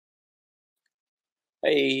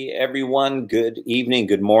Hey everyone, good evening,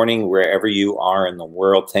 good morning, wherever you are in the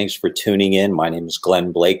world. Thanks for tuning in. My name is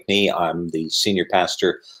Glenn Blakeney. I'm the senior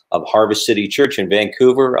pastor of Harvest City Church in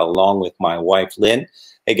Vancouver, along with my wife, Lynn.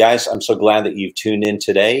 Hey guys, I'm so glad that you've tuned in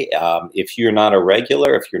today. If you're not a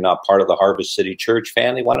regular, if you're not part of the Harvest City Church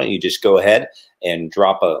family, why don't you just go ahead and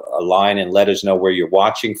drop a line and let us know where you're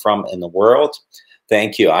watching from in the world.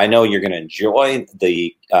 Thank you. I know you're going to enjoy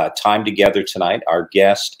the time together tonight. Our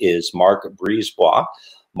guest is Marc Brisebois.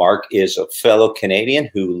 Marc is a fellow Canadian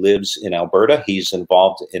who lives in Alberta. He's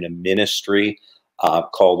involved in a ministry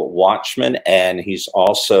called Watchman, and he's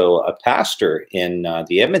also a pastor in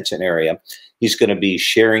the Edmonton area. He's going to be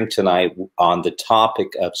sharing tonight on the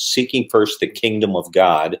topic of seeking first the kingdom of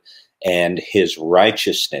God and his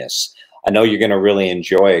righteousness. I know you're going to really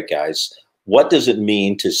enjoy it, guys. What does it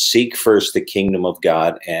mean to seek first the kingdom of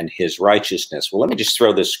God and his righteousness? Well, let me just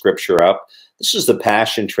throw this scripture up. This is the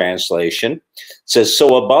Passion Translation. It says,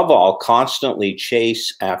 "So above all, constantly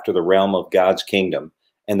chase after the realm of God's kingdom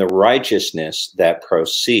and the righteousness that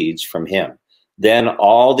proceeds from him. Then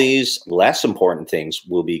all these less important things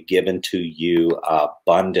will be given to you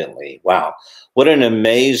abundantly." Wow. What an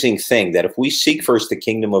amazing thing that if we seek first the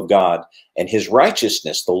kingdom of God and his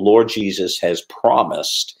righteousness, the Lord Jesus has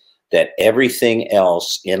promised that everything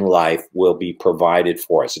else in life will be provided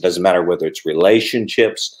for us. It doesn't matter whether it's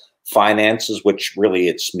relationships, finances, which really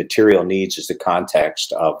its material needs is the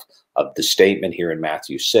context of the statement here in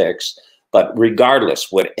Matthew 6. But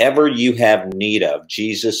regardless, whatever you have need of,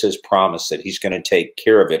 Jesus has promised that he's going to take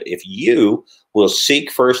care of it if you will seek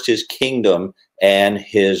first his kingdom and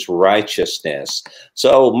his righteousness.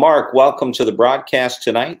 So, Marc, welcome to the broadcast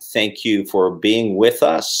tonight. Thank you for being with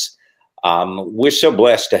us. We're so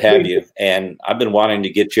blessed to have you, and I've been wanting to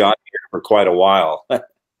get you on here for quite a while.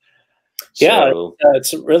 Yeah,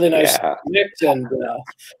 it's really nice to connect. And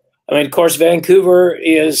I mean, of course, Vancouver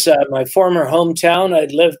is my former hometown. I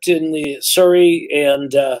lived in the Surrey,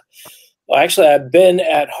 and well, actually, I've been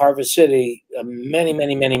at Harvest City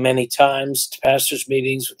many times to pastors'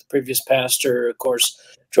 meetings with the previous pastor. Of course,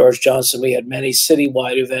 George Johnson. We had many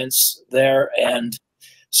citywide events there, and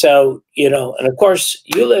so, you know, and of course,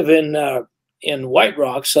 you live in White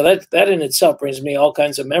Rock, so that in itself brings me all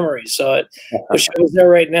kinds of memories. So I wish I was there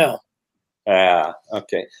right now.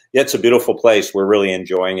 Okay. Yeah, it's a beautiful place. We're really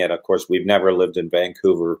enjoying it. Of course, we've never lived in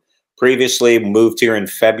Vancouver previously. Moved here in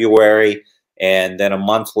February, and then a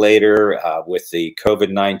month later, with the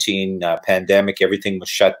COVID-19 pandemic, everything was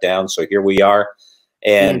shut down. So here we are,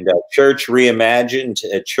 and church reimagined,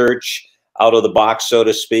 a church out of the box, so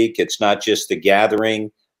to speak. It's not just the gathering.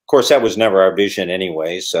 Of course, that was never our vision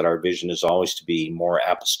anyways, that our vision is always to be more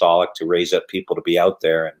apostolic, to raise up people to be out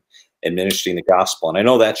there and ministering the gospel. And I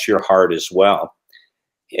know that's your heart as well.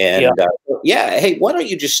 And hey, why don't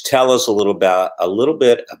you just tell us a little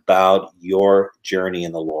bit about your journey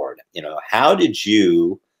in the Lord? You know, how did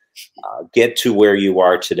you get to where you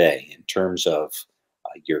are today in terms of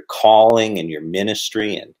your calling and your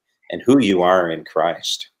ministry and who you are in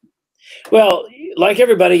Christ? Well, like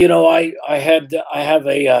everybody, you know, I have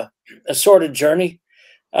a sordid journey,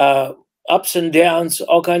 ups and downs,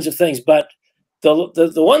 all kinds of things. But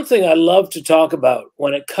the one thing I love to talk about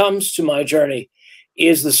when it comes to my journey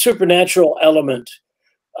is the supernatural element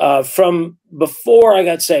from before I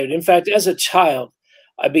got saved. In fact, as a child,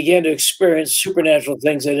 I began to experience supernatural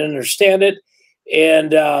things. I didn't understand it. And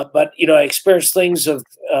but you know, I experienced things of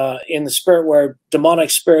in the spirit where demonic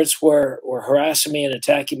spirits were harassing me and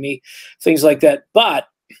attacking me, things like that. But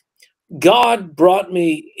God brought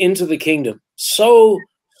me into the kingdom so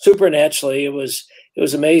supernaturally. It was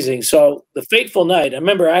amazing. So the fateful night, I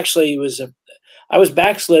remember actually I was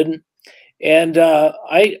backslidden, and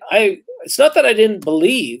it's not that I didn't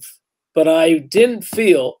believe, but I didn't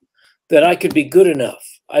feel that I could be good enough.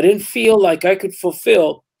 I didn't feel like I could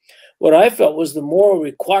fulfill what I felt was the moral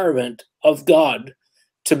requirement of God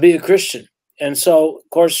to be a Christian. And so, of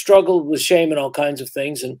course, struggled with shame and all kinds of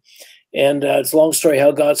things. And it's a long story how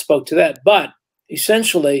God spoke to that. But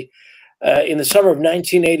essentially, in the summer of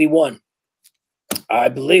 1981, I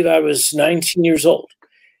believe I was 19 years old.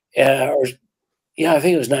 I think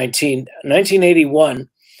it was 1981.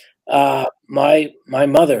 My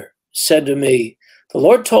mother said to me, "The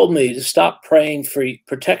Lord told me to stop praying for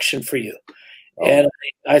protection for you." And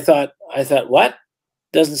I thought, what?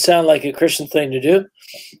 Doesn't sound like a Christian thing to do.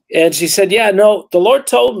 And she said, "Yeah, no, the Lord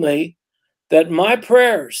told me that my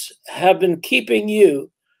prayers have been keeping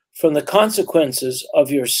you from the consequences of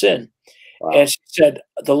your sin." Wow. And she said,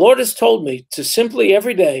 "The Lord has told me to simply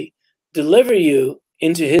every day deliver you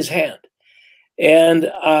into his hand."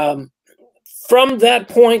 And from that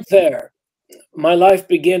point there, my life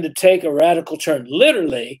began to take a radical turn.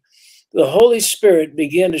 Literally, the Holy Spirit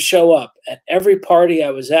began to show up at every party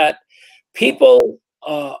I was at. People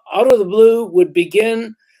out of the blue would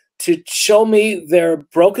begin to show me their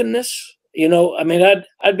brokenness. You know, I mean,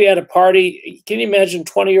 I'd be at a party. Can you imagine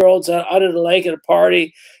 20-year-olds out at the lake at a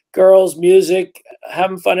party, girls, music,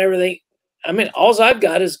 having fun, everything? I mean, all I've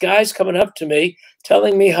got is guys coming up to me,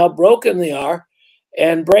 telling me how broken they are,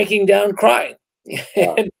 and breaking down crying.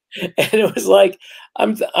 Wow. and it was like,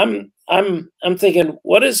 I'm thinking,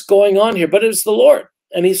 what is going on here? But it's the Lord,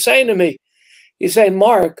 and He's saying to me, He's saying,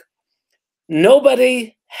 Mark,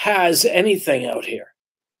 nobody has anything out here.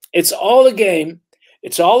 It's all a game.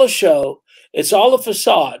 It's all a show. It's all a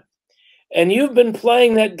facade. And you've been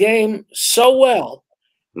playing that game so well.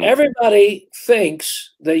 Everybody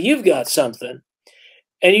thinks that you've got something,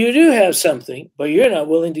 and you do have something, but you're not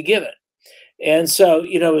willing to give it. And so,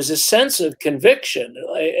 you know, it was a sense of conviction.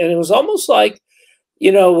 And it was almost like,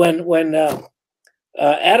 you know, when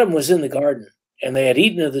Adam was in the garden and they had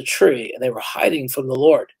eaten of the tree and they were hiding from the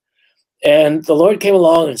Lord. And the Lord came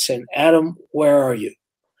along and said, Adam, where are you?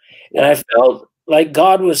 And I felt like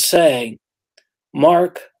God was saying,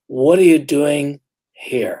 Mark, what are you doing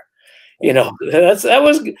here? You know, that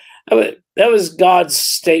was God's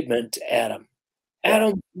statement to Adam.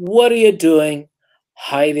 Adam, what are you doing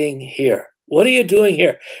hiding here? What are you doing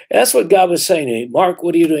here? And that's what God was saying to me. Mark,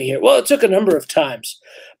 what are you doing here? Well, it took a number of times,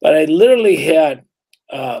 but I literally had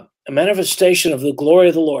a manifestation of the glory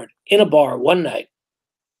of the Lord in a bar one night.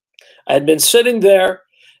 I had been sitting there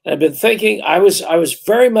and I'd been thinking, I was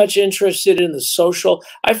very much interested in the social.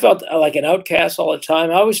 I felt like an outcast all the time.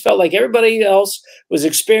 I always felt like everybody else was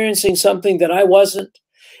experiencing something that I wasn't,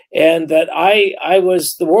 and that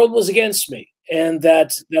the world was against me, and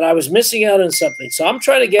that I was missing out on something. So I'm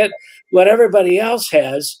trying to get what everybody else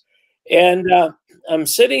has. And I'm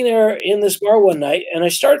sitting there in this bar one night, and I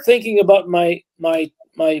start thinking about my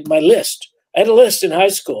list. I had a list in high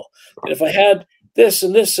school. And if I had this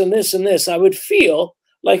and this and this and this, I would feel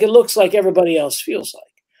like it looks like everybody else feels like.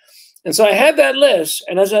 And so I had that list,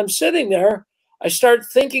 and as I'm sitting there, I start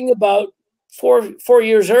thinking about four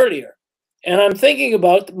years earlier. And I'm thinking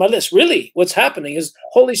about my list. Really, what's happening is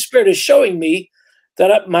Holy Spirit is showing me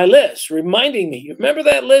that my list, reminding me, you remember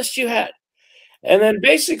that list you had? And then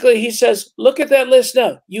basically He says, look at that list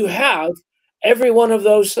now. You have every one of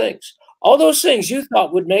those things. All those things you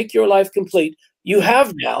thought would make your life complete, you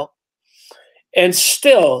have now. And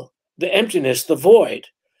still, the emptiness, the void,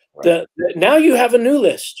 now you have a new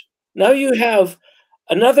list. Now you have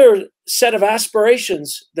another set of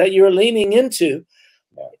aspirations that you're leaning into.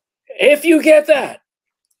 If you get that,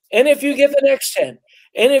 and if you get the next 10,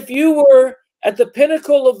 and if you were at the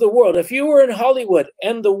pinnacle of the world, if you were in Hollywood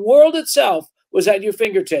and the world itself was at your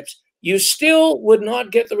fingertips, you still would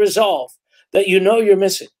not get the resolve that you know you're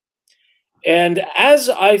missing. And as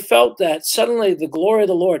I felt that, suddenly the glory of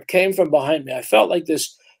the Lord came from behind me. I felt like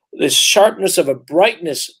this sharpness of a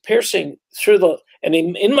brightness piercing through and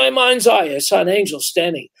in my mind's eye, I saw an angel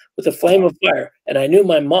standing with a flame of fire. And I knew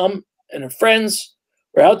my mom and her friends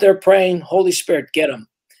were out there praying, Holy Spirit, get them.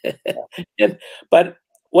 But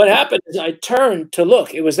what happened is I turned to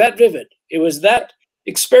look. It was that vivid. It was that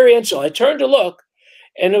experiential. I turned to look,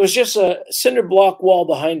 and it was just a cinder block wall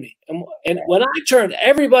behind me. And when I turned,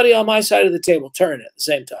 everybody on my side of the table turned at the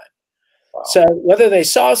same time. Wow. So whether they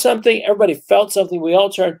saw something, everybody felt something, we all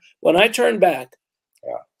turned. When I turned back,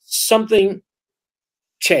 something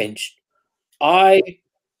changed. I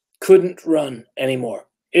couldn't run anymore.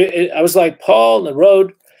 I was like Paul on the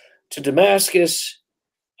road to Damascus.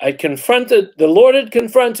 The Lord had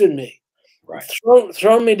confronted me,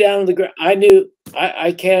 thrown me down to the ground. I knew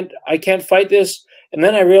I can't fight this. And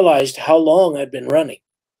then I realized how long I'd been running,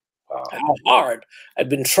 how hard I'd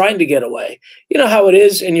been trying to get away. You know how it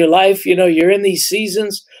is in your life. You know, you're in these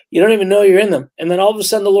seasons, you don't even know you're in them. And then all of a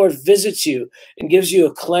sudden the Lord visits you and gives you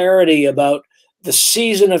a clarity about the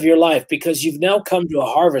season of your life, because you've now come to a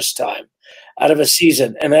harvest time out of a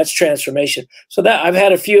season, and that's transformation. So that I've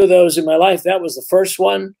had a few of those in my life. That was the first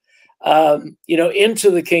one, into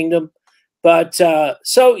the kingdom. But so,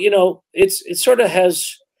 it sort of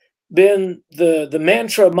has been the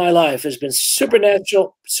mantra of my life has been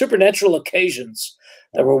supernatural occasions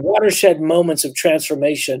that were watershed moments of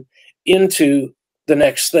transformation into the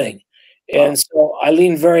next thing. And so I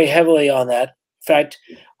lean very heavily on that. In fact,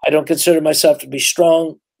 I don't consider myself to be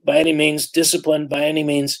strong by any means, disciplined by any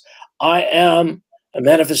means. I am a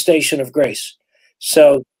manifestation of grace.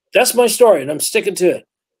 So that's my story, and I'm sticking to it.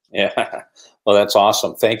 Yeah. Well, that's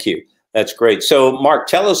awesome. Thank you. That's great. So, Mark,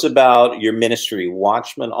 tell us about your ministry,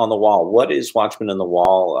 Watchman on the Wall. What is Watchman on the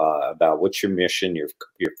Wall about? What's your mission, your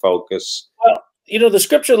focus? Well, the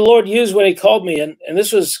scripture the Lord used when he called me, and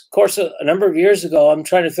this was, of course, a number of years ago. I'm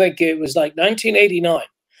trying to think. It was like 1989.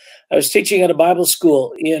 I was teaching at a Bible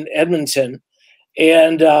school in Edmonton,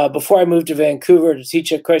 and before I moved to Vancouver to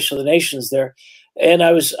teach at Christ for the Nations there. And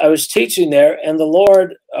I was teaching there, and the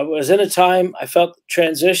Lord was in a time I felt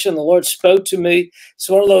transition. The Lord spoke to me. It's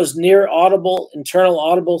one of those near audible, internal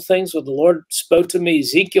audible things where the Lord spoke to me.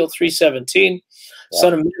 Ezekiel 3:17,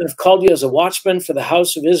 Son of man, I've called you as a watchman for the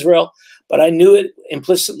house of Israel. But I knew it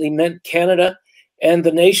implicitly meant Canada and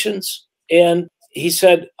the nations. And he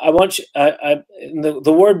said, I want you,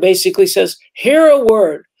 the word basically says, hear a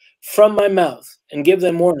word from my mouth and give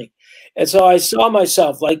them warning. And so I saw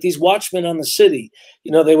myself like these watchmen on the city.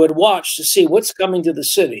 They would watch to see what's coming to the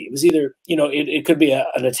city. It was either, it could be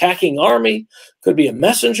an attacking army, could be a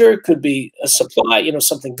messenger, could be a supply,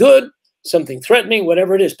 something good, something threatening,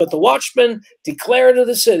 whatever it is. But the watchmen declare to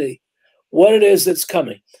the city what it is that's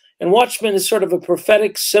coming. And watchman is sort of a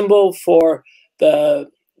prophetic symbol for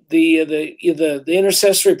the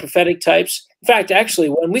intercessory prophetic types. In fact, actually,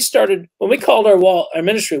 when we called our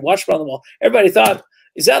ministry Watchman on the Wall, everybody thought,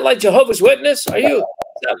 is that like Jehovah's Witness? Are you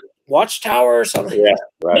Watchtower or something? Yeah,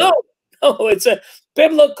 right. No, it's a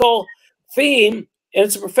biblical theme, and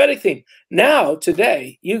it's a prophetic theme. Now,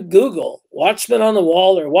 today, you Google Watchman on the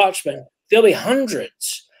Wall or Watchman, there'll be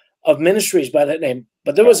hundreds of ministries by that name.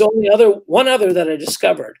 But there was only one other that I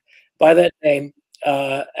discovered by that name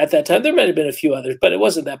at that time. There might have been a few others, but it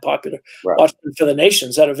wasn't that popular. Right. Watchman for the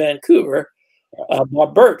Nations out of Vancouver.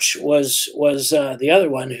 Bob Birch was the other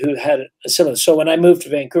one who had a similar. So when I moved to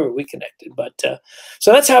Vancouver, we connected. But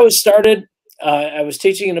so that's how it started. I was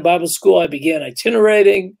teaching in a Bible school. I began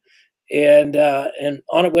itinerating, and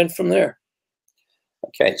on it went from there.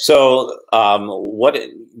 Okay, so what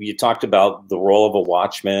you talked about the role of a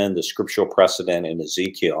watchman, the scriptural precedent in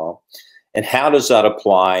Ezekiel, and how does that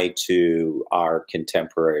apply to our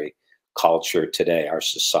contemporary culture today, our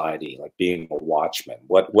society, like being a watchman?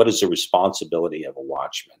 What is the responsibility of a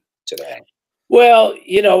watchman today? Well,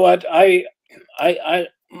 you know what, my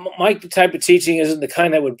type of teaching isn't the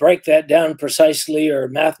kind that would break that down precisely or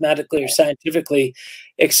mathematically or scientifically,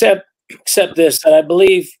 except this, that I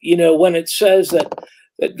believe, when it says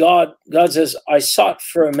that God says, I sought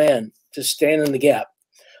for a man to stand in the gap.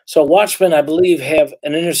 So watchmen, I believe, have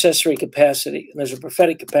an intercessory capacity, and there's a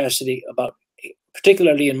prophetic capacity about,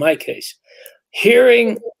 particularly in my case,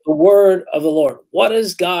 hearing the word of the Lord. What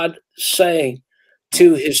is God saying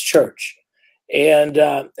to his church? And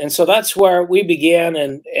so that's where we began,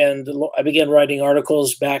 and I began writing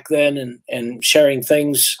articles back then and sharing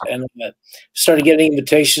things, and started getting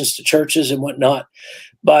invitations to churches and whatnot.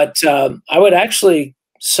 But I would actually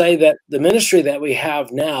say that the ministry that we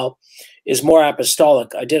have now is more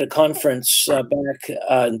apostolic. I did a conference back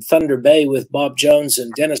in Thunder Bay with Bob Jones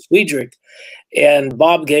and Dennis Wiedrich, and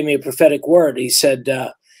Bob gave me a prophetic word. He said,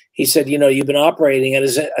 you've been operating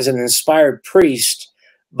as an inspired priest,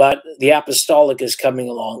 but the apostolic is coming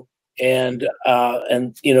along, and I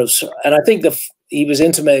think he was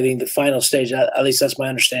intimating the final stage. At least that's my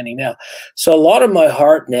understanding now. So a lot of my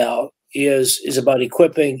heart now is about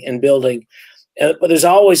equipping and building, but there's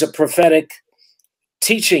always a prophetic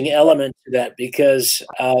teaching element to that, because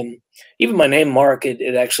even my name, Mark,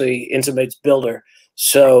 it actually intimates builder.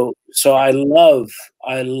 So I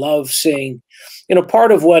love seeing,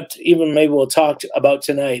 part of what even maybe we'll talk about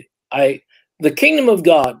tonight. The kingdom of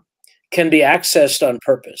God can be accessed on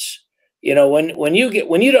purpose. When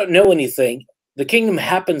you don't know anything, the kingdom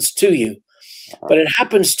happens to you, but it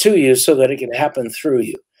happens to you so that it can happen through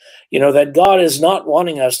you. That God is not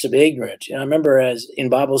wanting us to be ignorant. I remember as in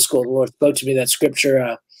Bible school, the Lord spoke to me, that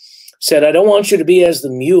scripture said, I don't want you to be as the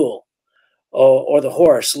mule or the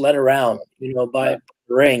horse led around, by the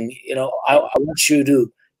ring. I want you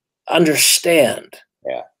to understand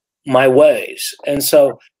my ways. And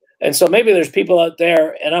so maybe there's people out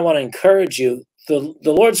there, and I want to encourage you, the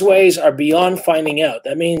Lord's ways are beyond finding out.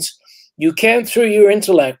 That means you can, through your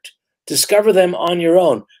intellect, discover them on your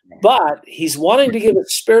own. But he's wanting to give us a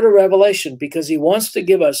spirit of revelation, because he wants to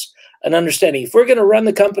give us an understanding. If we're going to run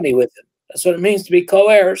the company with him, that's what it means to be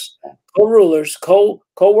co-heirs, co-rulers,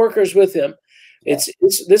 co-workers with him. It's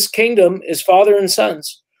this kingdom is father and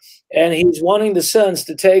sons, and he's wanting the sons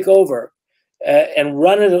to take over and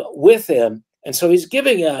run it with him. And so he's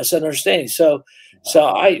giving us an understanding. So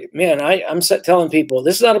I'm telling people,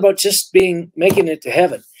 this is not about just making it to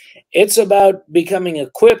heaven. It's about becoming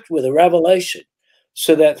equipped with a revelation,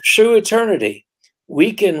 so that through eternity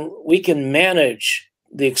we can manage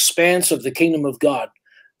the expanse of the kingdom of God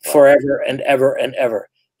forever and ever and ever.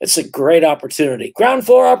 It's a great opportunity. Ground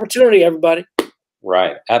floor opportunity, everybody.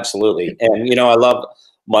 Right. Absolutely. And, you know, I love,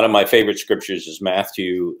 one of my favorite scriptures is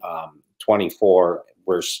Matthew 24,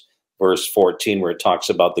 verse 14, where it talks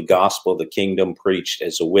about the gospel of the kingdom preached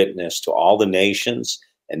as a witness to all the nations,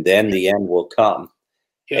 and then the end will come.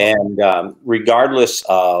 Yeah. And regardless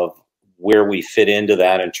of where we fit into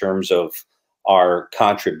that in terms of our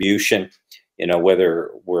contribution, you know,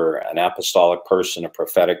 whether we're an apostolic person, a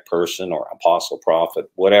prophetic person, or apostle, prophet,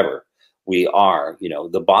 whatever we are, you know,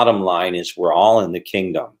 the bottom line is we're all in the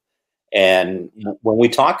kingdom. And when we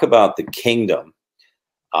talk about the kingdom,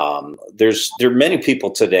 there are many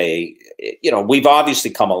people today, you know, we've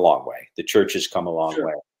obviously come a long way. The church has come a long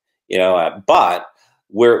way, you know, but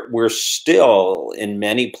we're still in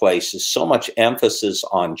many places so much emphasis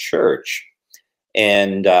on church,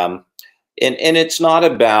 and it's not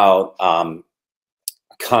about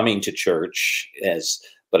coming to church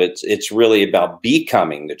but it's really about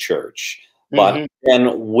becoming the church. But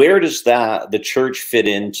then where does the church fit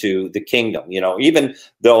into the kingdom? You know, even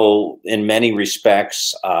though in many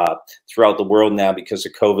respects throughout the world now, because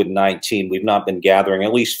of COVID-19, we've not been gathering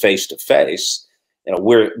at least face to face. You know,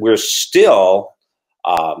 we're still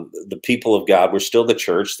the people of God. We're still the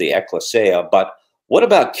church, the ecclesia. But what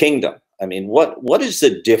about kingdom? I mean, what is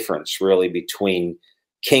the difference really between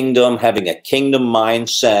kingdom, having a kingdom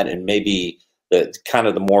mindset, and maybe the kind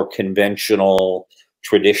of the more conventional,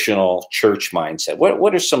 traditional church mindset?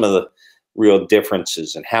 What are some of the real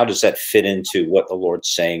differences, and how does that fit into what the Lord's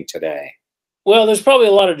saying today? Well, there's probably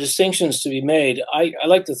a lot of distinctions to be made. I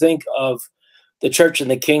like to think of the church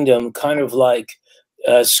and the kingdom kind of like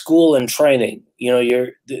school and training. You know,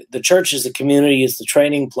 the church is the community, is the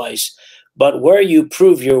training place. But where you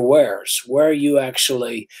prove your wares, where you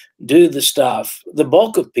actually do the stuff, the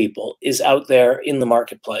bulk of people is out there in the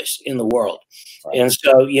marketplace, in the world. Right. And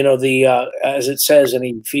so, you know, as it says in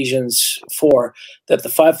Ephesians 4, that the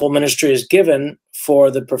fivefold ministry is given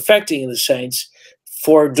for the perfecting of the saints,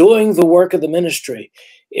 for doing the work of the ministry.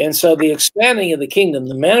 And so the expanding of the kingdom,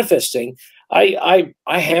 the manifesting, I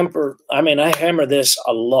hammer this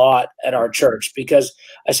a lot at our church, because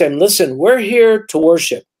I said, listen, we're here to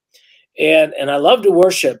worship. And I love to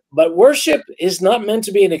worship, but worship is not meant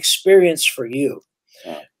to be an experience for you.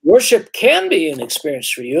 Worship can be an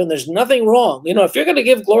experience for you, and there's nothing wrong. You know, if you're going to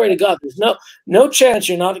give glory to God, there's no chance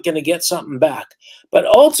you're not going to get something back. But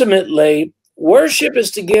ultimately, worship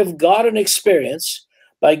is to give God an experience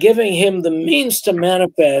by giving him the means to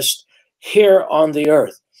manifest here on the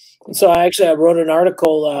earth. And so I wrote an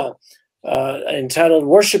article entitled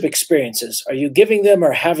Worship Experiences. Are you giving them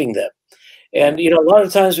or having them? And, you know, a lot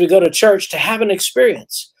of times we go to church to have an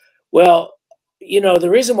experience. Well, you know, the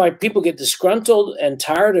reason why people get disgruntled and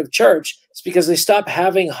tired of church is because they stop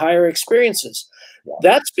having higher experiences.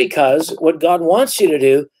 That's because what God wants you to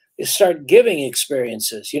do is start giving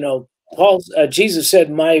experiences. You know, Jesus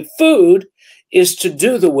said, my food is to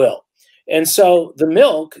do the will. And so the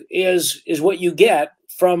milk is what you get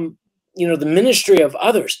from, you know, the ministry of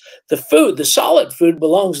others. The food, the solid food,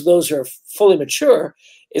 belongs to those who are fully mature,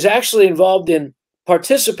 is actually involved in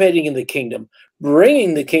participating in the kingdom,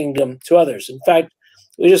 bringing the kingdom to others. In fact,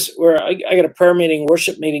 I got a prayer meeting,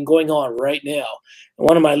 worship meeting going on right now. And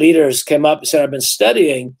one of my leaders came up and said, I've been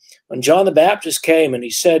studying when John the Baptist came, and he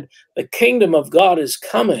said, the kingdom of God is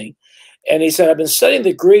coming. And he said, I've been studying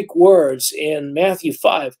the Greek words in Matthew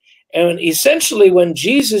 5. And essentially when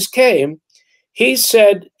Jesus came, he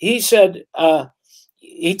talked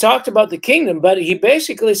about the kingdom, but he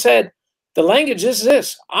basically said, the language is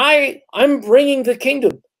this: I'm bringing the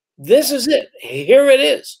kingdom. This is it. Here it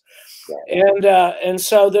is. And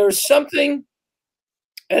so there's something,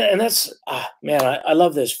 and that's, man, I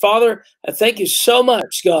love this. Father, I thank you so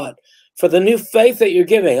much, God, for the new faith that you're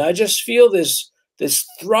giving. I just feel this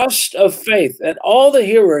thrust of faith that all the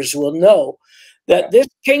hearers will know that this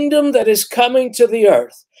kingdom that is coming to the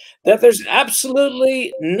earth, that there's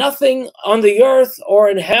absolutely nothing on the earth or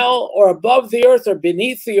in hell or above the earth or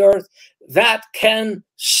beneath the earth that can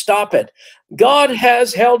stop it. God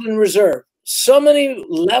has held in reserve so many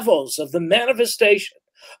levels of the manifestation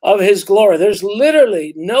of his glory. There's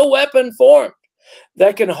literally no weapon formed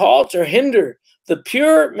that can halt or hinder the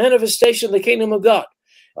pure manifestation of the kingdom of God.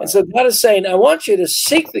 And so God is saying, I want you to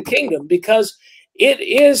seek the kingdom, because it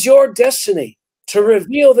is your destiny to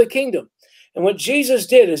reveal the kingdom. And what Jesus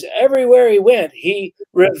did is everywhere he went, he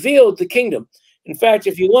revealed the kingdom. In fact,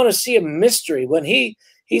 if you want to see a mystery, when he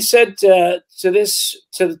said to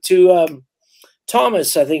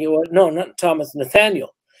Thomas, I think it was, no, not Thomas,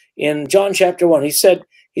 Nathaniel, in John chapter 1, he said,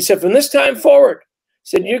 from this time forward,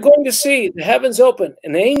 said, you're going to see the heavens open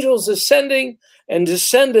and angels ascending and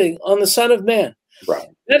descending on the Son of Man. Right.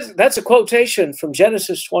 That's a quotation from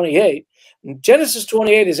Genesis 28. And Genesis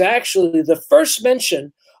 28 is actually the first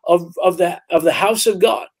mention of the house of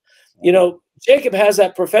God. You know, Jacob has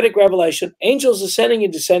that prophetic revelation, angels ascending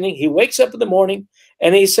and descending. He wakes up in the morning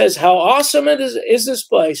and he says, how awesome is this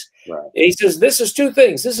place. Right. He says, this is two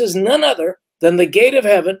things. This is none other than the gate of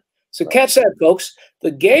heaven. So catch that, folks.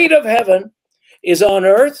 The gate of heaven is on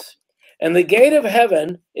earth, and the gate of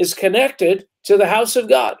heaven is connected to the house of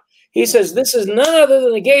God. He says, this is none other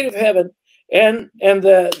than the gate of heaven and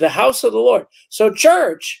the house of the Lord. So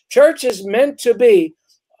church is meant to be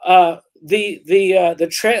the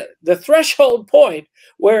threshold point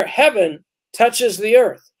where heaven touches the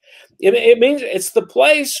earth. It means it's the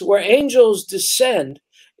place where angels descend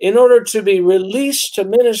in order to be released to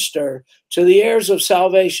minister to the heirs of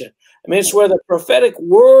salvation. I mean, it's where the prophetic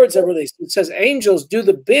words are released. It says angels do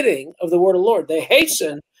the bidding of the word of the Lord. They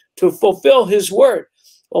hasten to fulfill his word.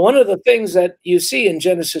 Well, one of the things that you see in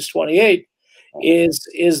Genesis 28 is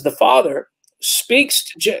the father speaks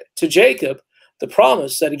to Jacob the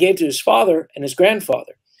promise that he gave to his father and his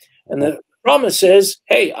grandfather. And the promise is,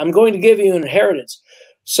 hey, I'm going to give you an inheritance.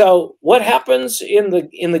 So what happens in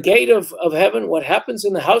the gate of heaven? What happens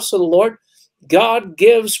in the house of the Lord? God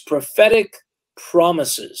gives prophetic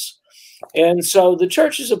promises. And so the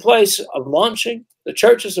church is a place of launching. The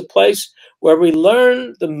church is a place where we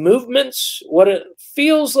learn the movements, what it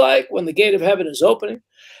feels like when the gate of heaven is opening.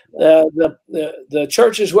 The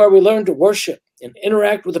church is where we learn to worship and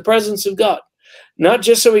interact with the presence of God. Not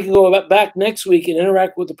just so we can go back next week and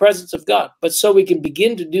interact with the presence of God, but so we can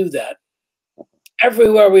begin to do that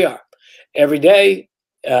everywhere we are, every day,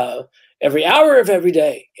 every hour of every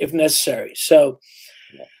day, if necessary. So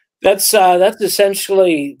that's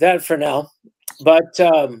essentially that for now. But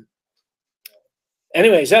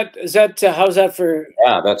anyway, is that how's that for?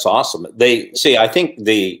 Yeah, that's awesome. I think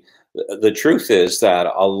the truth is that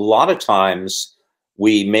a lot of times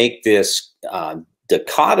we make this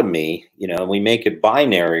dichotomy, we make it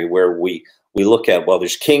binary where we look at, well,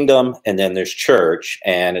 there's kingdom and then there's church.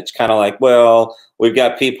 And it's kind of like, well, we've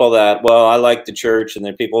got people that, well, I like the church, and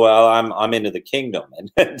then people, well, I'm into the kingdom.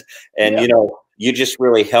 And yeah. You just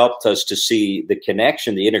really helped us to see the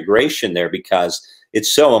connection, the integration there, because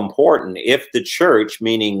it's so important. If the church,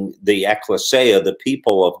 meaning the ecclesia, the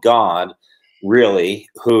people of God, really,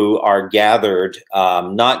 who are gathered,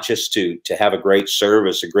 not just to have a great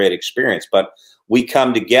service, a great experience, but we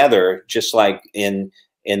come together just like in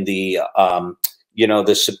the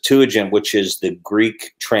the Septuagint, which is the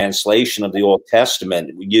Greek translation of the Old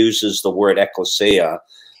Testament, uses the word ecclesia,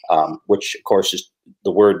 which of course is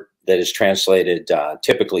the word that is translated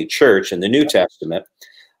typically church in the New Testament,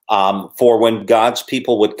 for when God's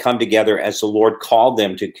people would come together as the Lord called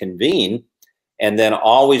them to convene. And then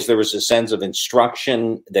always there was a sense of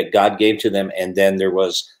instruction that God gave to them. And then there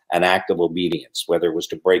was an act of obedience, whether it was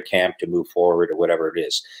to break camp, to move forward, or whatever it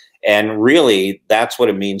is. And really, that's what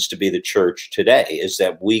it means to be the church today, is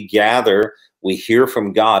that we gather, we hear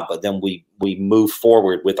from God, but then we move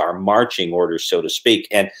forward with our marching orders, so to speak.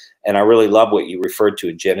 And I really love what you referred to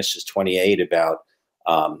in Genesis 28 about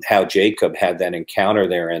how Jacob had that encounter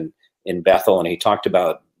there in Bethel. And he talked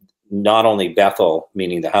about not only Bethel,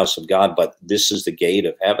 meaning the house of God, but this is the gate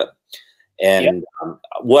of heaven. And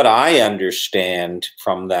what I understand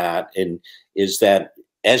from that is that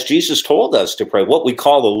as Jesus told us to pray, what we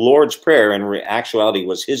call the Lord's Prayer in actuality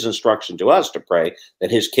was his instruction to us to pray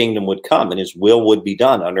that his kingdom would come and his will would be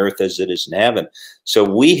done on earth as it is in heaven. So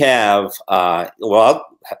we have,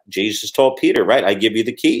 Jesus told Peter, right, I give you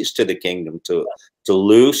the keys to the kingdom to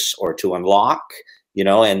loose or to unlock,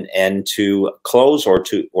 and to close or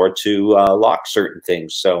to lock certain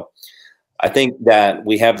things. So I think that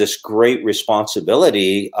we have this great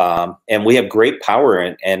responsibility, and we have great power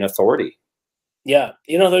and authority. Yeah,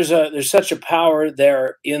 there's such a power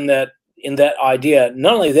there in that idea.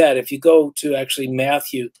 Not only that, if you go to actually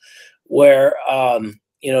Matthew, where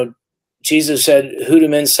Jesus said, "Who do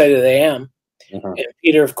men say that I am?" Mm-hmm. And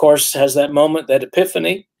Peter, of course, has that moment, that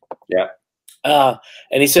epiphany. Yeah.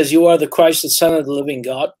 And he says, "You are the Christ, the Son of the living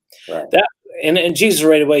God." Right. And Jesus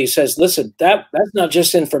right away, he says, "Listen, that's not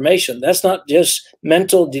just information. That's not just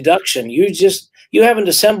mental deduction. You haven't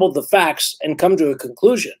assembled the facts and come to a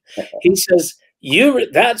conclusion." He says,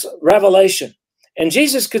 that's revelation. And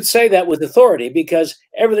Jesus could say that with authority, because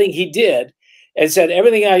everything he did and said,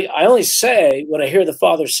 everything I only say what I hear the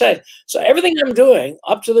Father say. So everything I'm doing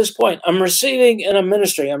up to this point, I'm receiving and I'm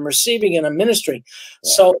ministering. I'm receiving and I'm ministering.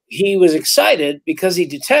 Yeah. So he was excited because he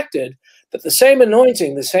detected that the same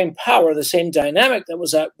anointing, the same power, the same dynamic that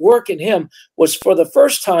was at work in him was for the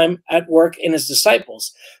first time at work in his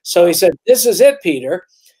disciples. So he said, this is it, Peter.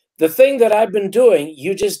 The thing that I've been doing,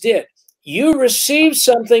 you just did. You received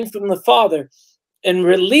something from the Father and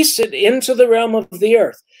released it into the realm of the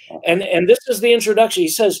earth. And this is the introduction.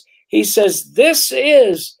 He says, this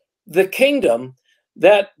is the kingdom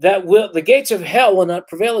that will, the gates of hell will not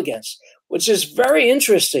prevail against, which is very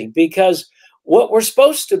interesting, because what we're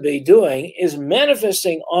supposed to be doing is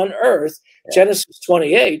manifesting on earth, Genesis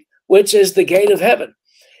 28, which is the gate of heaven.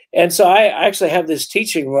 And so I actually have this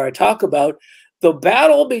teaching where I talk about the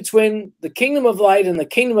battle between the kingdom of light and the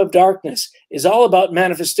kingdom of darkness is all about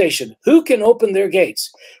manifestation. Who can open their gates?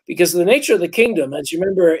 Because the nature of the kingdom, as you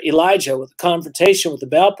remember Elijah with the confrontation with the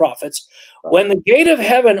Baal prophets, when the gate of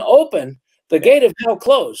heaven opened, the gate of hell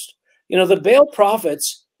closed. You know, the Baal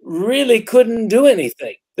prophets really couldn't do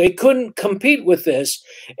anything. They couldn't compete with this.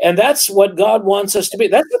 And that's what God wants us to be.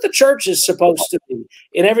 That's what the church is supposed to be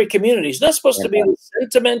in every community. It's not supposed to be a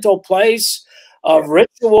sentimental place of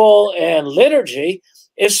ritual and liturgy.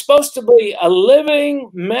 It's supposed to be a living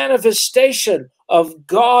manifestation of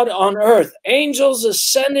God on earth, angels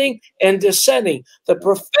ascending and descending, the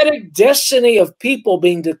prophetic destiny of people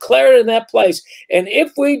being declared in that place. And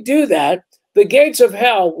if we do that, the gates of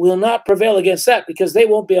hell will not prevail against that, because they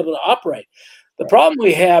won't be able to operate. The problem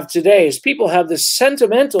we have today is people have this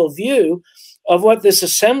sentimental view of what this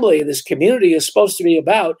assembly, this community is supposed to be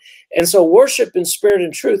about. And so worship in spirit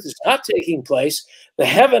and truth is not taking place. The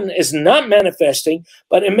heaven is not manifesting.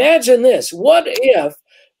 But imagine this. What if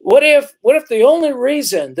the only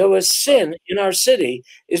reason there was sin in our city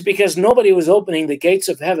is because nobody was opening the gates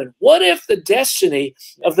of heaven? What if the destiny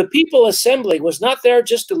of the people assembling was not there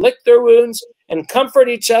just to lick their wounds and comfort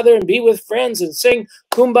each other and be with friends and sing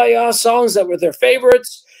kumbaya songs that were their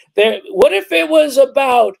favorites? What if it was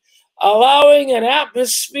about allowing an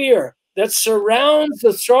atmosphere that surrounds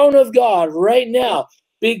the throne of God right now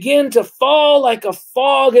begin to fall like a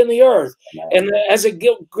fog in the earth? And as it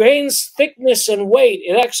gains thickness and weight,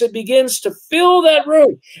 it actually begins to fill that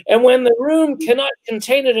room. And when the room cannot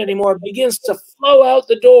contain it anymore, it begins to flow out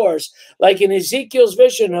the doors, like in Ezekiel's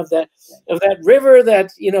vision of that river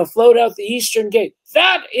that, you know, flowed out the eastern gate.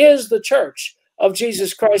 That is the church of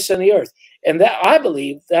Jesus Christ on the earth. And that, I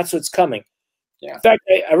believe, that's what's coming. Yeah. In fact,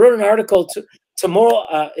 I wrote an article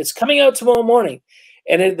tomorrow. It's coming out tomorrow morning.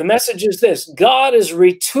 And the message is this: God is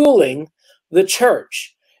retooling the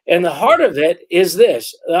church. And the heart of it is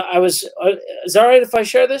this. Is it all right if I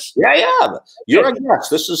share this? Yeah. You're a guest.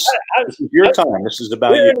 This is your time. This is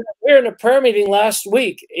about you. We were in a prayer meeting last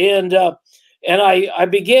week, and I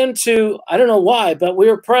began to, I don't know why, but we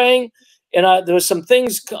were praying, and there was some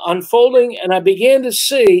things unfolding, and I began to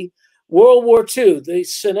see World War II, the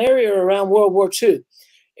scenario around World War II.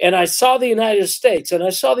 And I saw the United States, and I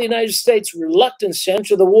saw the United States' reluctance to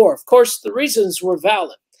enter the war. Of course, the reasons were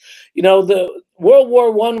valid. You know, the World War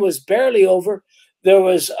I was barely over. There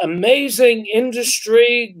was amazing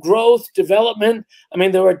industry growth, development. I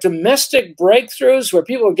mean, there were domestic breakthroughs where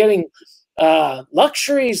people were getting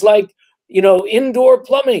luxuries like, you know, indoor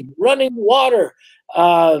plumbing, running water,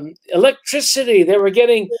 electricity. They were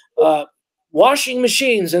getting washing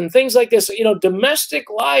machines and things like this. You know, domestic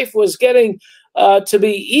life was getting to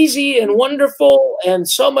be easy and wonderful and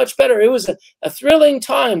so much better. It was a thrilling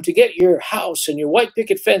time to get your house and your white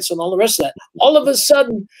picket fence and all the rest of that. All of a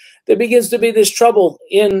sudden, there begins to be this trouble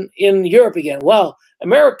in Europe again. Well,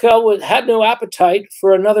 America had no appetite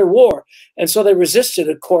for another war, and so they resisted,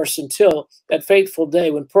 of course, until that fateful day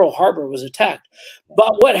when Pearl Harbor was attacked.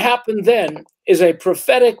 But what happened then is a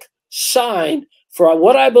prophetic sign for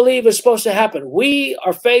what I believe is supposed to happen. We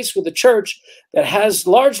are faced with a church that has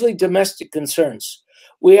largely domestic concerns.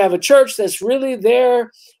 We have a church that's really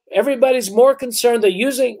there. Everybody's more concerned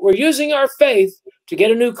that we're using our faith to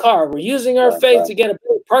get a new car. We're using our faith to get a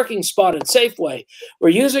parking spot at Safeway. We're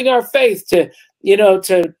using our faith to, you know,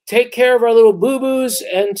 to take care of our little boo-boos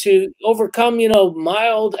and to overcome, you know,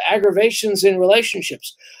 mild aggravations in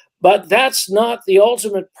relationships. But that's not the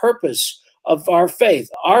ultimate purpose of our faith.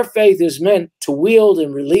 Our faith is meant to wield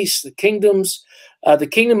and release the kingdom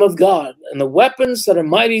of God, and the weapons that are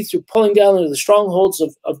mighty through pulling down into the strongholds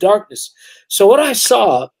of darkness. So what I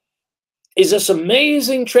saw is this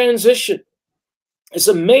amazing transition. This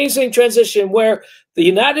amazing transition where the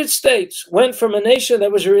United States went from a nation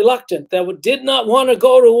that was reluctant, that did not want to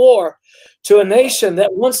go to war, to a nation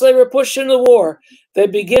that once they were pushed into war, they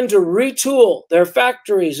begin to retool their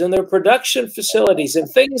factories and their production facilities and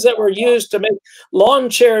things that were used to make lawn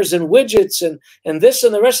chairs and widgets and this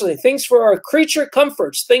and the rest of the things for our creature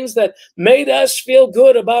comforts, things that made us feel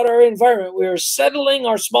good about our environment. We were settling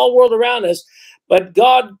our small world around us, but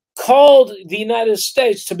God called the United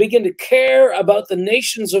States to begin to care about the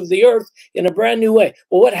nations of the earth in a brand new way.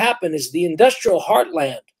 Well, what happened is the industrial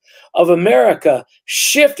heartland of America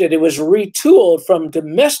shifted. It was retooled from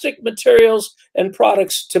domestic materials and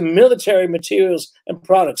products to military materials and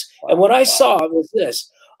products. And what I saw was this.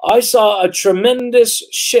 I saw a tremendous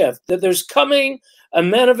shift, that there's coming a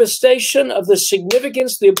manifestation of the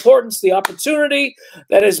significance, the importance, the opportunity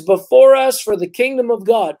that is before us for the kingdom of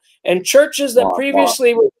God. And churches that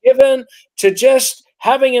previously were given to just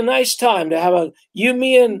having a nice time, to have a you,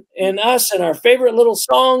 me, and us, and our favorite little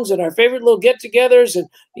songs and our favorite little get-togethers, and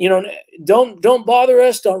don't bother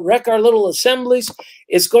us, don't wreck our little assemblies.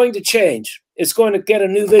 It's going to change. It's going to get a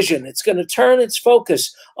new vision. It's going to turn its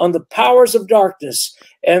focus on the powers of darkness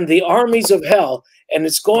and the armies of hell, and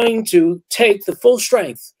it's going to take the full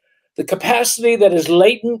strength, the capacity that is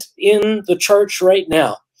latent in the church right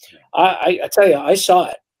now. I tell you, I saw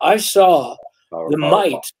it. I saw the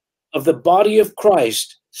might of the body of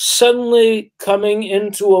Christ suddenly coming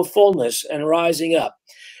into a fullness and rising up.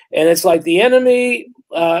 And it's like the enemy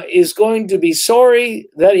is going to be sorry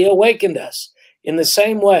that he awakened us. In the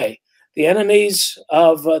same way, the enemies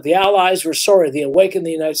of the Allies were sorry they awakened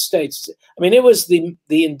the United States. I mean, it was the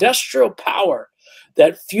industrial power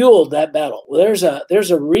that fueled that battle. Well,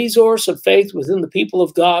 there's a resource of faith within the people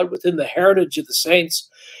of God, within the heritage of the saints.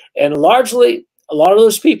 And largely, a lot of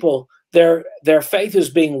those people, their faith is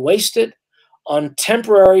being wasted on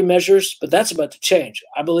temporary measures, but that's about to change.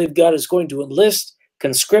 I believe God is going to enlist,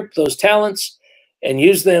 conscript those talents, and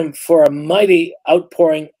use them for a mighty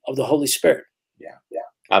outpouring of the Holy Spirit. Yeah,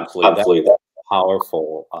 absolutely. That's a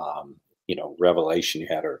powerful, revelation you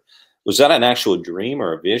had. Or was that an actual dream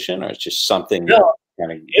or a vision, or it's just something? No,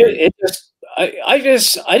 I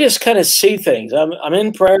just kind of see things. I'm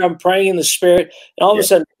in prayer. I'm praying in the Spirit, and all of a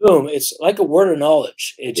sudden, boom! It's like a word of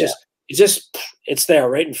knowledge. It's there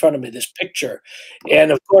right in front of me. This picture,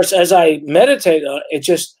 and of course, as I meditate on it,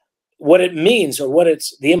 just what it means or what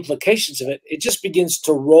it's the implications of it, it just begins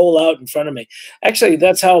to roll out in front of me. Actually,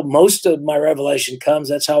 that's how most of my revelation comes.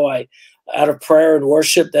 That's how out of prayer and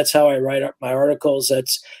worship, that's how I write up my articles.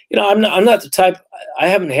 That's, I'm not the type, I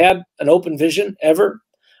haven't had an open vision ever.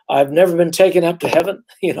 I've never been taken up to heaven.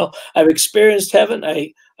 I've experienced heaven.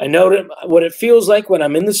 I know what it feels like when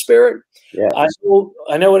I'm in the Spirit. Yeah. I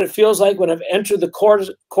know what it feels like when I've entered the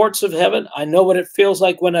courts of heaven. I know what it feels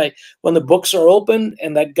like when the books are open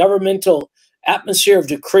and that governmental atmosphere of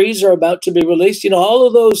decrees are about to be released. All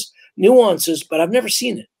of those nuances, but I've never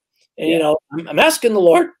seen it. And I'm asking the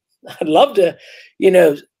Lord. I'd love to,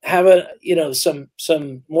 have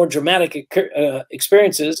some more dramatic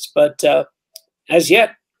experiences, but as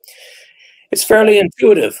yet, it's fairly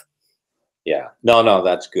intuitive. Yeah, no,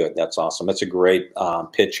 that's good. That's awesome. That's a great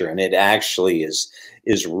picture, and it actually is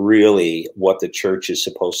really what the church is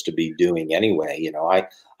supposed to be doing anyway.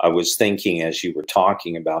 I was thinking as you were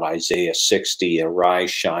talking about Isaiah 60,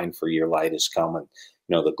 arise, shine, for your light is come, and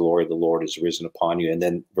the glory of the Lord is risen upon you. And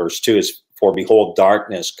then verse 2 is, for behold,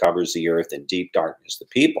 darkness covers the earth, and deep darkness the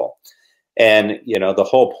people. And the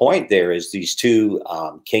whole point there is these two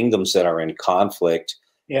kingdoms that are in conflict.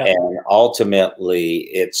 Yeah. And ultimately,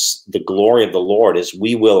 it's the glory of the Lord is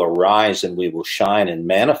we will arise and we will shine and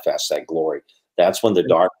manifest that glory. That's when the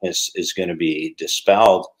darkness is going to be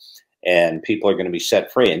dispelled and people are going to be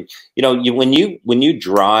set free. And, when you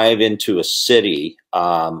drive into a city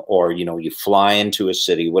or, you fly into a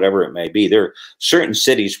city, whatever it may be, there are certain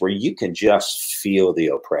cities where you can just feel the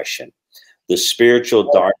oppression. The spiritual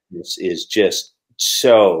darkness is just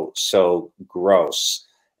so gross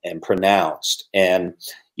and pronounced. And,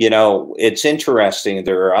 it's interesting.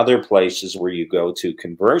 There are other places where you go to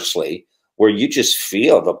conversely, where you just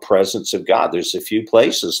feel the presence of God. There's a few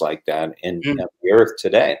places like that in the earth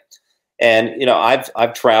today. And,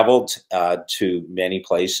 I've traveled to many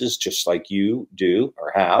places just like you do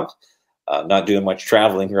or have, not doing much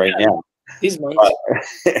traveling right now. These months.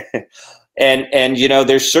 And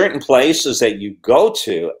there's certain places that you go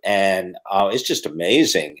to and it's just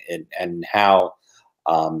amazing and how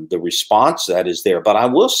the response that is there. But I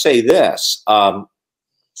will say this,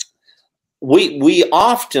 we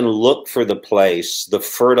often look for the place, the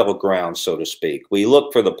fertile ground, so to speak. We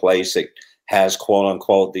look for the place that has, quote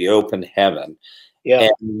unquote, the open heaven. Yeah.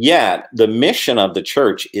 And yet the mission of the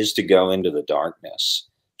church is to go into the darkness,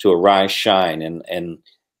 to arise, shine. And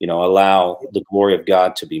allow the glory of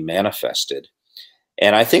God to be manifested.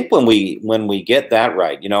 And I think when we get that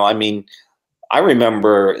right, I mean, I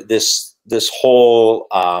remember this whole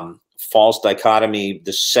false dichotomy,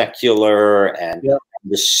 the secular and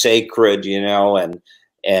the sacred,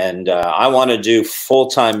 and I want to do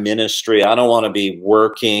full-time ministry. I don't want to be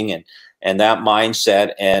working, and that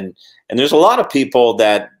mindset. And there's a lot of people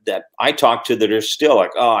that I talk to that are still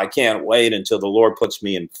like, oh, I can't wait until the Lord puts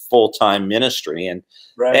me in full-time ministry.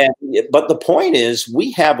 But the point is,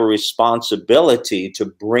 we have a responsibility to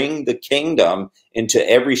bring the kingdom into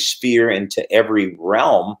every sphere, into every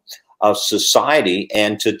realm of society,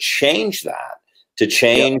 and to change that, to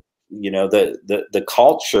change, the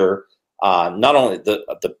culture, not only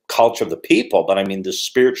the culture of the people, but I mean the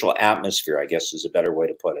spiritual atmosphere, I guess is a better way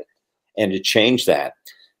to put it, and to change that.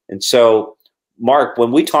 And so, Mark,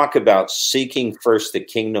 when we talk about seeking first the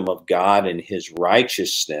kingdom of God and his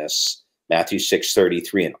righteousness, Matthew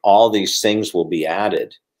 6:33, and all these things will be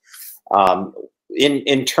added.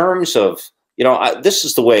 In terms of, this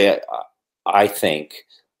is the way I think,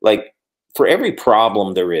 like, for every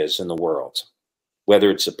problem there is in the world, whether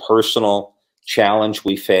it's a personal challenge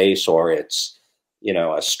we face or it's,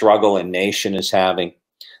 a struggle a nation is having,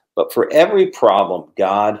 but for every problem,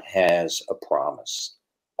 God has a promise.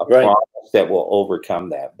 Promise that will overcome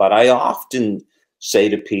that. But I often say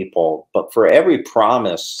to people, but for every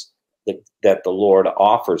promise that the Lord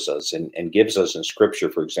offers us and gives us in Scripture,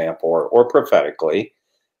 for example, or prophetically,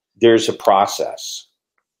 there's a process.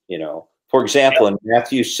 For example, in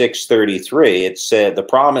Matthew 6:33, it said the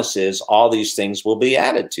promise is all these things will be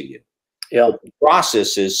added to you. The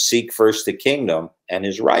process is seek first the kingdom and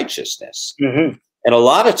his righteousness. And a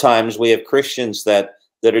lot of times we have Christians that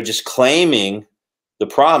are just claiming the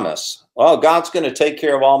promise. Oh, God's going to take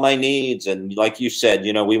care of all my needs. And like you said, we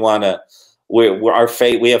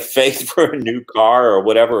have faith for a new car or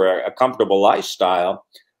whatever, a comfortable lifestyle,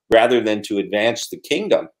 rather than to advance the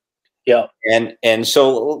kingdom. And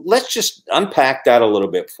so let's just unpack that a little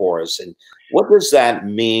bit for us. And what does that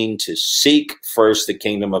mean to seek first the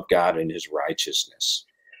kingdom of God and his righteousness?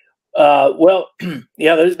 Well,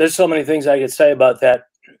 there's so many things I could say about that,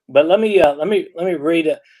 but let me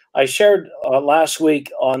read. I shared last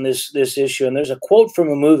week on this issue, and there's a quote from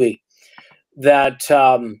a movie that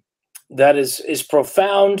is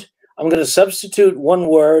profound. I'm going to substitute one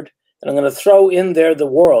word, and I'm going to throw in there the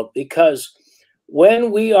world, because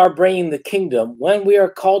when we are bringing the kingdom, when we are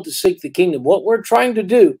called to seek the kingdom, what we're trying to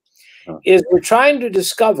do is we're trying to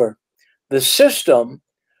discover the system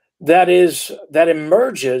that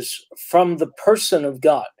emerges from the person of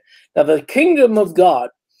God. Now, the kingdom of God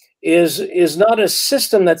is not a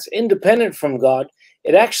system that's independent from God.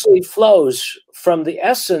 It actually flows from the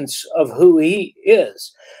essence of who he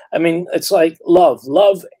is. I mean, it's like love.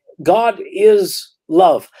 God is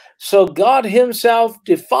love. So God himself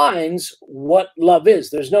defines what love is.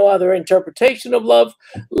 There's no other interpretation of love.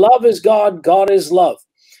 Love is God. God is love.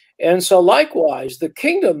 And so likewise, the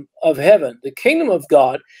kingdom of heaven, the kingdom of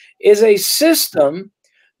God, is a system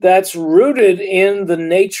that's rooted in the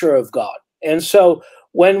nature of God. And so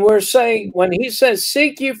when he says,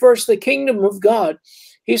 seek ye first the kingdom of God,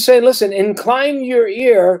 he's saying, listen, incline your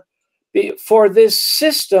ear for this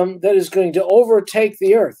system that is going to overtake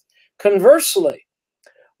the earth. Conversely,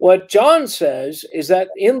 what John says is that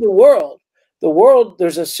in the world,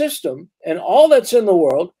 there's a system, and all that's in the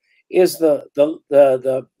world is the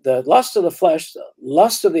lust of the flesh, the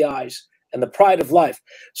lust of the eyes, and the pride of life.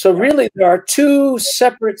 So really, there are two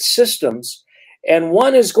separate systems, and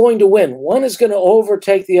one is going to win. One is going to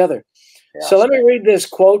overtake the other. Yeah. So let me read this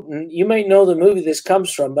quote, and you may know the movie this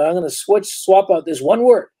comes from, but I'm going to swap out this one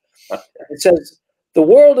word. It says, the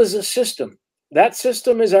world is a system. That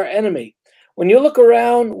system is our enemy. When you look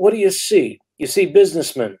around, what do you see? You see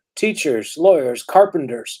businessmen, teachers, lawyers,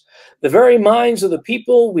 carpenters, the very minds of the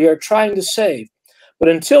people we are trying to save. But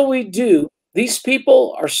until we do, these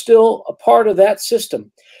people are still a part of that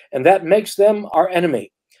system, and that makes them our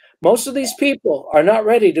enemy. Most of these people are not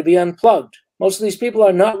ready to be unplugged. Most of these people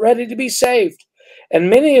are not ready to be saved. And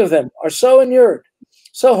many of them are so inured,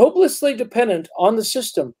 so hopelessly dependent on the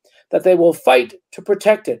system that they will fight to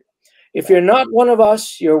protect it. If you're not one of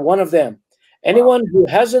us, you're one of them. Anyone who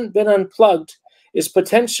hasn't been unplugged is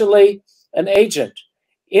potentially an agent.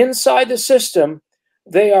 Inside the system,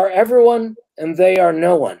 they are everyone and they are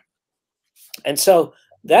no one. And so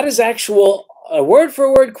that is actual a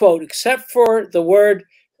word-for-word quote, except for the word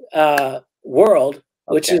world,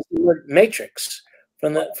 which is the word matrix. I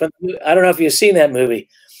don't know if you've seen that movie,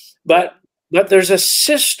 but there's a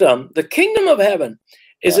system. The kingdom of heaven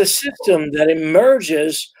is a system that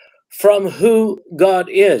emerges from who God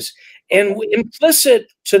is. And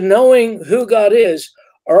implicit to knowing who God is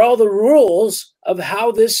are all the rules of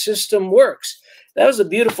how this system works. That was the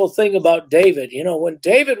beautiful thing about David. You know, when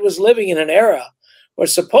David was living in an era where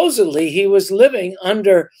supposedly he was living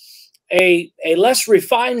under a less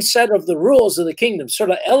refined set of the rules of the kingdom,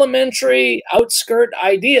 sort of elementary outskirt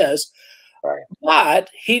ideas, Right. but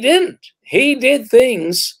he didn't. He did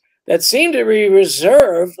things that seemed to be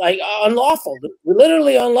reserved, like unlawful,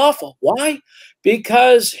 literally unlawful. Why?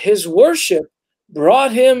 Because his worship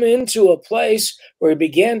brought him into a place where he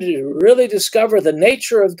began to really discover the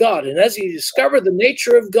nature of God. And as he discovered the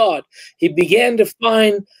nature of God, he began to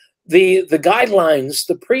find the guidelines,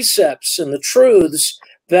 the precepts, and the truths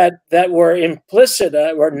that were implicit,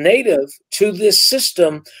 were native to this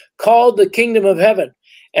system called the kingdom of heaven.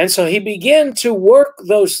 And so he began to work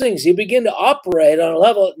those things. He began to operate on a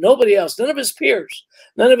level that nobody else, none of his peers,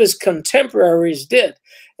 none of his contemporaries did.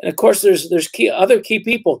 And of course, there's other key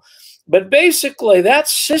people. But basically, that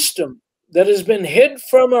system that has been hid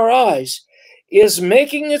from our eyes is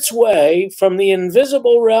making its way from the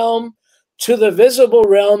invisible realm to the visible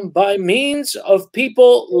realm by means of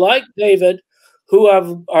people like David, who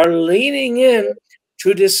are leaning in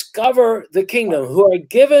to discover the kingdom, who are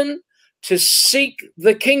given to seek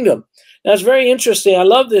the kingdom. Now, it's very interesting. I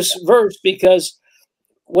love this verse because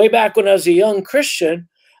way back when I was a young Christian,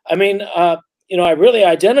 I mean, you know, I really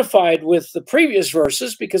identified with the previous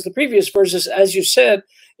verses, because the previous verses, as you said,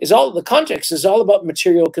 is all the context is all about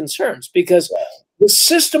material concerns, because the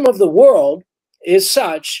system of the world is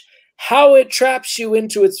such, how it traps you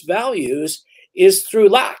into its values is through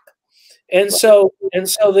lack. And so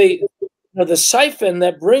the siphon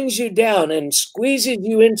that brings you down and squeezes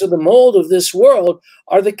you into the mold of this world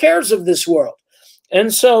are the cares of this world.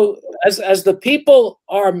 And so as the people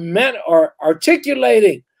are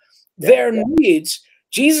articulating their needs,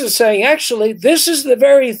 Jesus is saying, actually, this is the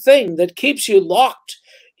very thing that keeps you locked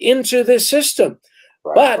into this system.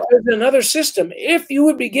 But there's another system. If you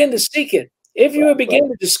would begin to seek it, if you would begin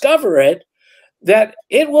to discover it, that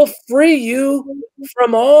it will free you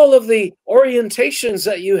from all of the orientations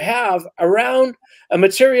that you have around a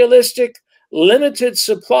materialistic, limited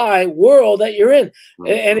supply world that you're in.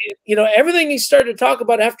 And you know, everything he started to talk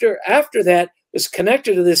about after that is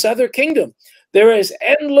connected to this other kingdom. There is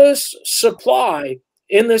endless supply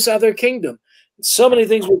in this other kingdom. So many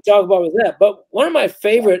things we talk about with that. But one of my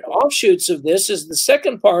favorite offshoots of this is the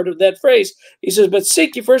second part of that phrase. He says, but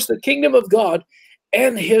seek ye first the kingdom of God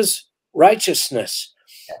and his righteousness.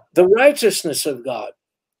 The righteousness of God.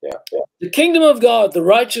 The kingdom of God, the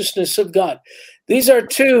righteousness of God. These are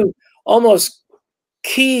two almost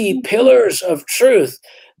key pillars of truth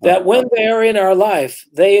that when they are in our life,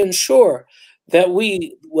 they ensure that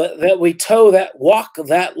we walk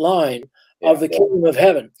that line of the kingdom of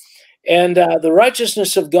heaven. And the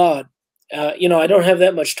righteousness of God, you know, I don't have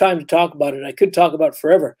that much time to talk about it. I could talk about it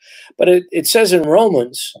forever. But it says in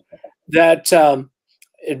Romans that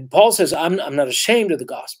Paul says, I'm not ashamed of the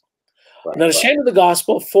gospel. I'm not ashamed of the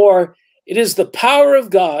gospel, for it is the power of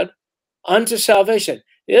God unto salvation.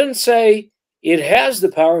 It doesn't say it has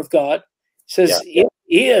the power of God. It says it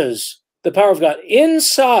is the power of God.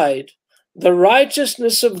 Inside the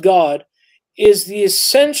righteousness of God is the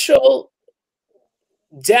essential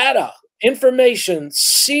data, information,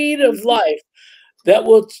 seed of life that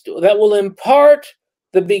will impart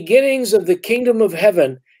the beginnings of the kingdom of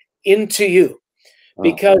heaven into you.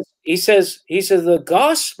 Because he says the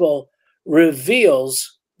gospel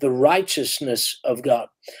reveals the righteousness of God.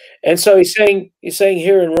 And so he's saying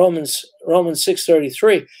here in Romans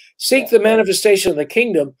 6:33, seek the manifestation of the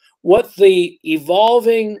kingdom, what the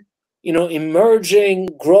evolving, you know, emerging,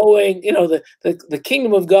 growing, you know, the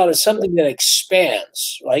kingdom of God is something that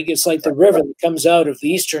expands, right? It's like the river that comes out of the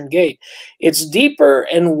eastern gate. It's deeper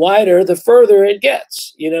and wider the further it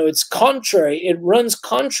gets. You know, it's contrary. It runs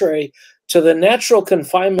contrary to the natural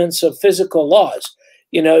confinements of physical laws.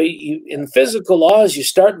 You know, in physical laws, you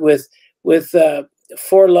start with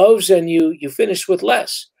 4 loaves and you finish with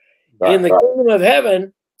less. In the kingdom of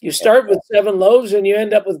heaven, you start with 7 loaves and you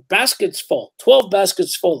end up with baskets full, 12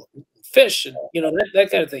 baskets full of fish, and you know that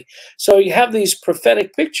kind of thing. So you have these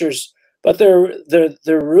prophetic pictures, but they're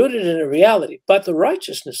rooted in a reality. But the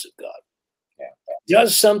righteousness of God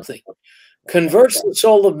does something, converts the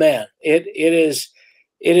soul of man. It is,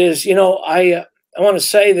 you know, I want to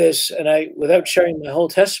say this, and without sharing my whole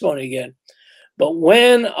testimony again, but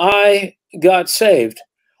when I got saved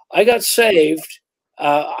out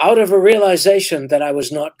of a realization that I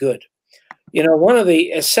was not good. You know, one of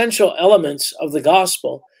the essential elements of the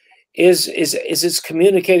gospel is it's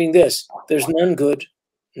communicating this: there's none good,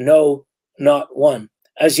 no, not one.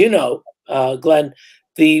 As you know, Glenn,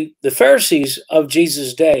 The Pharisees of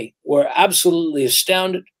Jesus' day were absolutely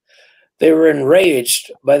astounded. They were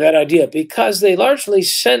enraged by that idea because they largely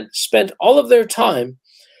spent all of their time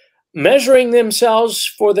measuring themselves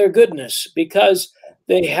for their goodness, because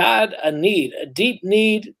they had a need, a deep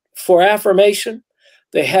need for affirmation.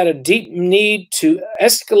 They had a deep need to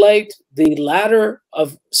escalate the ladder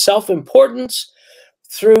of self-importance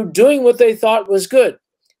through doing what they thought was good.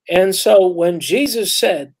 And so when Jesus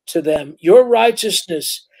said to them, your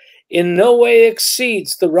righteousness in no way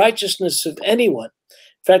exceeds the righteousness of anyone.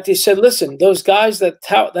 In fact, he said, listen, those guys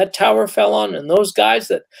that tower fell on, and those guys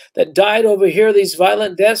that died over here, these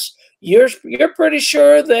violent deaths, you're pretty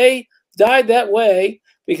sure they died that way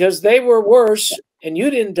because they were worse, and you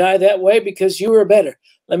didn't die that way because you were better.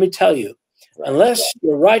 Let me tell you, unless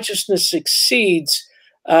your righteousness exceeds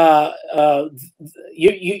what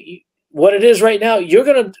it is right now,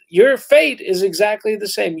 your fate is exactly the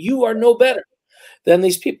same. You are no better than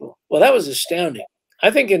these people. Well, that was astounding. I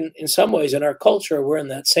think in some ways in our culture, we're in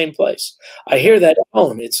that same place. I hear that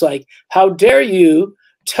tone. It's like, how dare you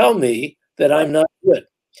tell me that I'm not good?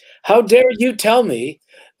 How dare you tell me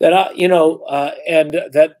that and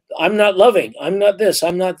that I'm not loving? I'm not this.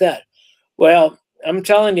 I'm not that. Well, I'm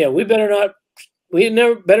telling you, we better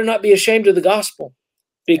not be ashamed of the gospel,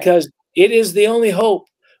 because it is the only hope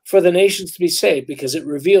for the nations to be saved, because it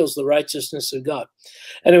reveals the righteousness of God.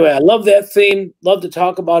 Anyway, I love that theme. Love to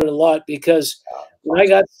talk about it a lot, because when I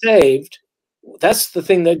got saved, that's the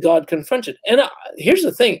thing that God confronted. And here's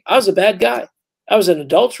the thing. I was a bad guy. I was an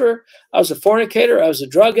adulterer. I was a fornicator. I was a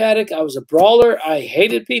drug addict. I was a brawler. I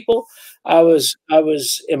hated people. I was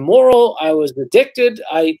immoral. I was addicted.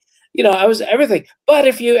 I was everything. But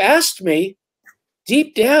if you asked me,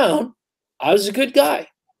 deep down, I was a good guy,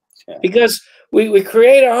 because we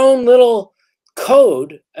create our own little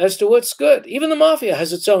code as to what's good. Even the mafia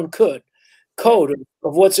has its own code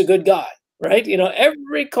of what's a good guy, right?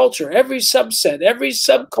 Every culture, every subset, every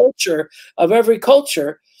subculture of every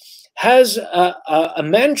culture has a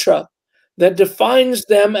mantra that defines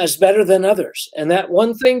them as better than others. And that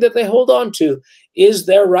one thing that they hold on to is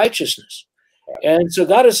their righteousness. And so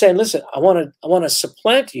God is saying, listen, I want to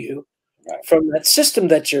supplant you from that system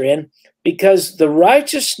that you're in, because the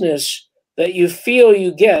righteousness that you feel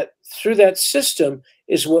you get through that system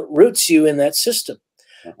is what roots you in that system.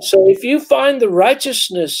 So if you find the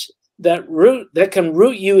righteousness that can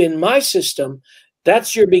root you in my system,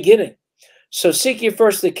 that's your beginning. So seek ye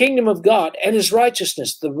first the kingdom of God and his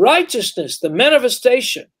righteousness. The righteousness, the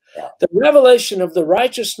manifestation, the revelation of the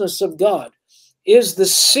righteousness of God is the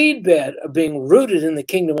seedbed of being rooted in the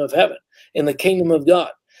kingdom of heaven, in the kingdom of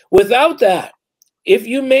God. Without that, if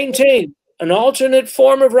you maintain an alternate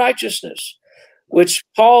form of righteousness, which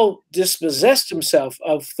Paul dispossessed himself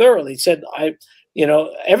of thoroughly, he said,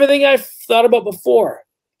 everything I've thought about before,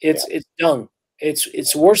 it's dung.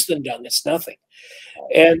 It's worse than dung. It's nothing.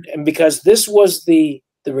 And because this was the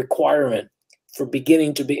requirement for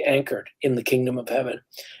beginning to be anchored in the kingdom of heaven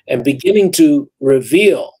and beginning to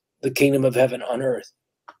reveal the kingdom of heaven on earth.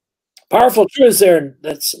 Powerful truths there.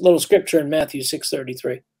 That's a little scripture in Matthew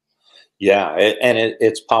 6:33. Yeah, and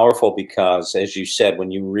it's powerful because, as you said,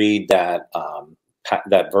 when you read that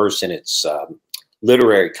verse in its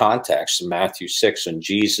literary context, in Matthew 6, and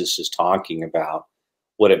Jesus is talking about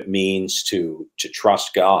what it means to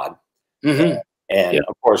trust God. Mm-hmm. And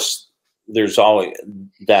of course, there's always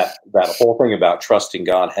that whole thing about trusting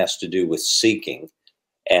God has to do with seeking,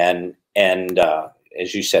 and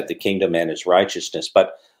as you said, the kingdom and his righteousness.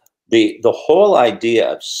 But the whole idea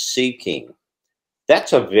of seeking,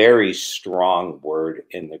 that's a very strong word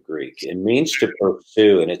in the Greek. It means to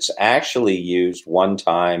pursue, and it's actually used one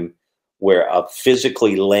time where of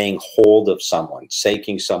physically laying hold of someone,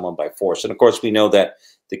 taking someone by force. And of course, we know that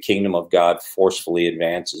the kingdom of God forcefully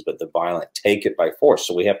advances, but the violent take it by force.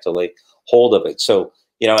 So we have to lay hold of it. So,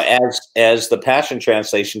 as the Passion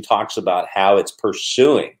Translation talks about how it's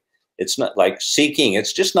pursuing, it's not like seeking.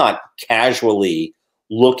 It's just not casually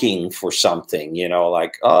looking for something,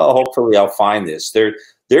 like, oh, hopefully I'll find this.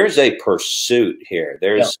 There's a pursuit here.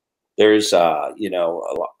 There's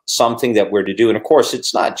something that we're to do. And of course,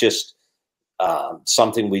 it's not just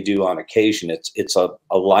something we do on occasion. It's a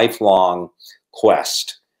lifelong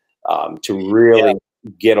quest to really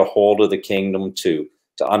get a hold of the kingdom, to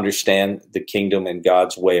understand the kingdom and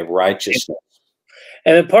God's way of righteousness.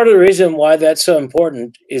 And part of the reason why that's so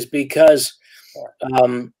important is because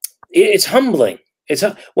it's humbling.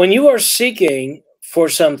 When you are seeking for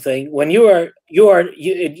something, when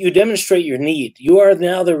you demonstrate your need, you are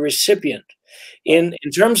now the recipient. In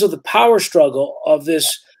terms of the power struggle of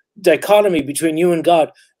this dichotomy between you and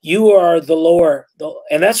God, you are the lower,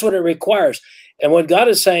 and that's what it requires. And what God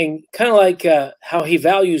is saying, kind of like how he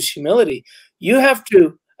values humility, you have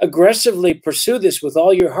to aggressively pursue this with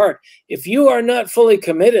all your heart. If you are not fully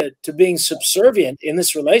committed to being subservient in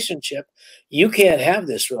this relationship, you can't have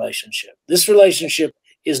this relationship. This relationship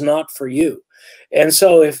is not for you. And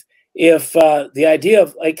so if the idea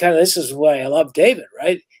of, like, kind of, this is why I love David,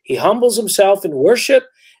 right? He humbles himself in worship,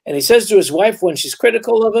 and he says to his wife when she's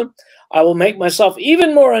critical of him, I will make myself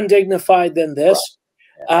even more undignified than this.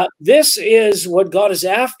 This is what God is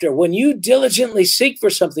after. When you diligently seek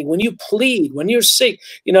for something, when you plead, when you seek,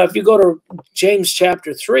 you know, if you go to James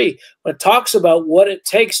chapter 3, when it talks about what it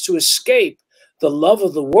takes to escape the love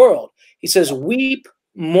of the world, he says, weep,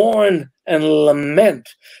 mourn, and lament.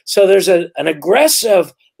 So there's an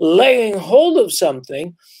aggressive laying hold of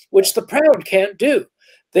something which the proud can't do.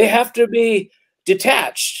 They have to be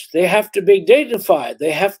detached. They have to be dignified.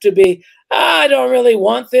 They have to be, I don't really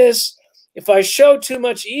want this. If I show too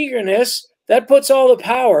much eagerness, that puts all the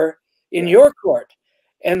power in your court.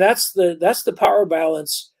 And that's the power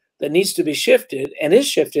balance that needs to be shifted, and is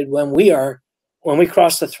shifted when we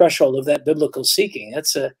cross the threshold of that biblical seeking.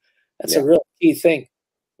 That's a real key thing.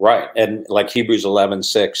 Right. And like Hebrews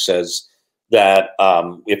 11:6 says that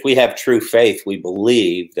if we have true faith, we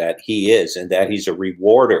believe that he is, and that he's a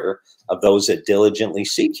rewarder of those that diligently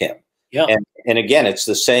seek him. Yeah. And again, it's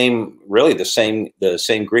the same, really the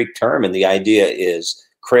same Greek term. And the idea is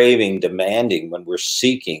craving, demanding. When we're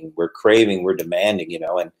seeking, we're craving, we're demanding, you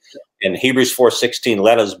know, and in Hebrews 4:16,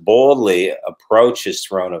 let us boldly approach his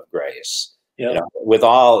throne of grace, you know, with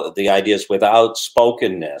all the ideas, with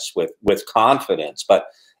outspokenness, with confidence. But,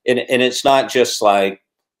 and it's not just like,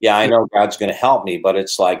 yeah, I know God's going to help me, but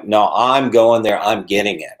it's like, no, I'm going there. I'm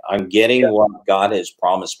getting it. I'm getting what God has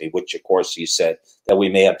promised me, which, of course, he said that we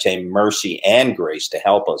may obtain mercy and grace to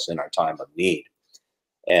help us in our time of need.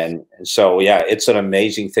 And so, yeah, it's an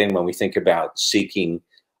amazing thing when we think about seeking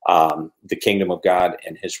the kingdom of God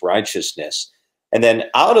and his righteousness. And then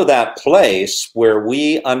out of that place where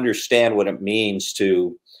we understand what it means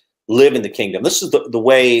to live in the kingdom, this is the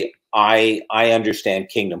way I understand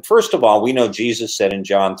kingdom. First of all, we know Jesus said in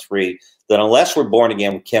John 3 that unless we're born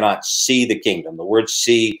again, we cannot see the kingdom. The word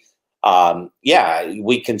see,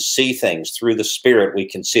 we can see things through the Spirit. We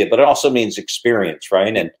can see it, but it also means experience,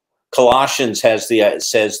 right? And Colossians says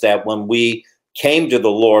that when we came to the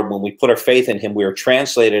Lord, when we put our faith in him, we were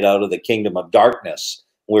translated out of the kingdom of darkness.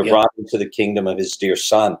 We were brought into the kingdom of his dear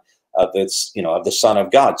Son, of the Son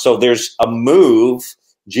of God. So there's a move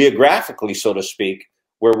geographically, so to speak,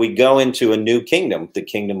 where we go into a new kingdom, the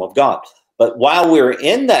kingdom of God. But while we're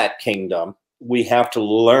in that kingdom, we have to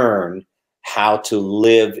learn how to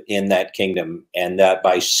live in that kingdom, and that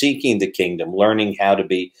by seeking the kingdom, learning how to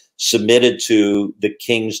be submitted to the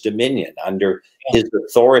king's dominion under his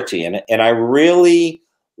authority. And I really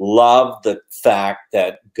love the fact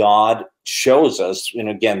that God shows us, and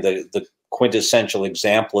again, the quintessential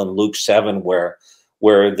example in Luke 7, where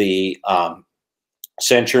the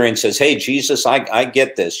centurion says, hey, Jesus, I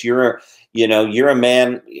get this. You're a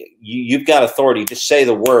man, you've got authority. Just say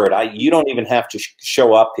the word. You don't even have to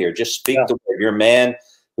show up here. Just speak the word. You're a man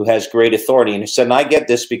who has great authority. And he said, and I get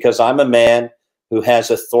this because I'm a man who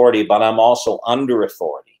has authority, but I'm also under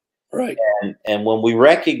authority. Right. And when we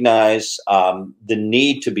recognize the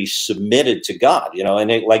need to be submitted to God,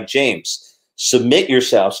 and like James, submit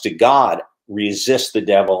yourselves to God, resist the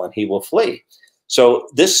devil, and he will flee. So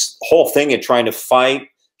this whole thing of trying to fight,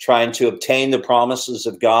 trying to obtain the promises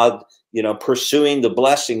of God, pursuing the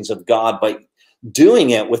blessings of God, but doing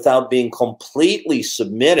it without being completely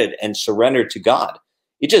submitted and surrendered to God,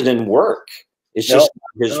 it just didn't work. It's just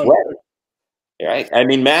not his way. Right? I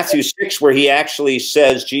mean, Matthew 6, where he actually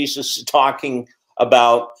says, Jesus is talking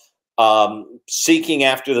about seeking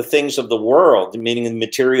after the things of the world, meaning the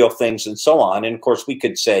material things and so on. And of course, we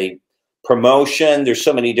could say promotion. There's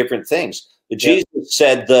so many different things. But Jesus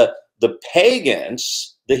said the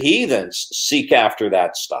pagans, the heathens, seek after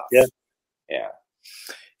that stuff. Yeah.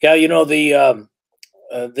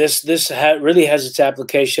 This really has its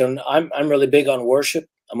application. I'm really big on worship.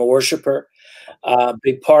 I'm a worshiper.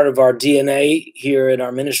 Big part of our DNA here in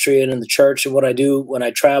our ministry and in the church, and what I do when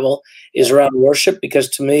I travel is around worship, because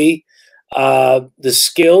to me, the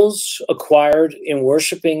skills acquired in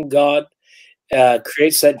worshiping God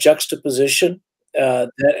creates that juxtaposition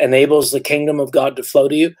that enables the kingdom of God to flow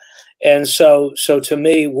to you. And so to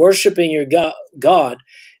me, worshiping your God,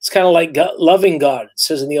 it's kind of like loving God. It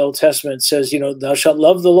says in the Old Testament, it says, thou shalt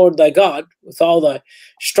love the Lord thy God with all thy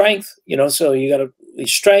strength. So you got to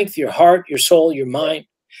strength, your heart, your soul, your mind.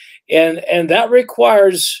 And that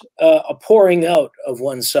requires a pouring out of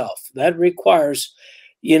oneself. That requires,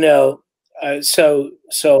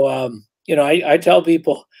 I tell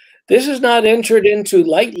people, this is not entered into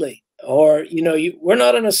lightly, or we're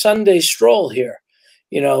not on a Sunday stroll here.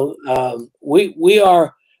 We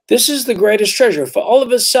are. This is the greatest treasure. For all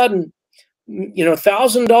of a sudden,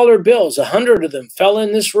 $1,000 bills, 100 of them fell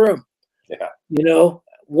in this room. Yeah.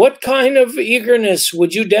 What kind of eagerness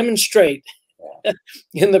would you demonstrate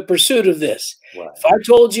in the pursuit of this? Right. If I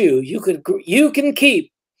told you you can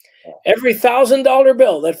keep every $1,000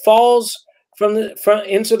 bill that falls from the front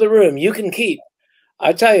into the room, you can keep.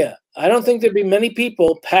 I tell you, I don't think there'd be many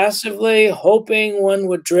people passively hoping one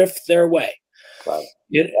would drift their way. Right.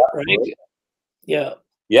 Right? Yeah.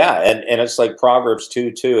 Yeah, and it's like Proverbs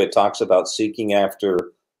 2:2. It talks about seeking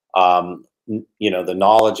after, the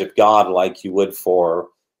knowledge of God like you would for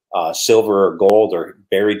silver or gold or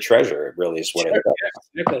buried treasure. It really is what it is.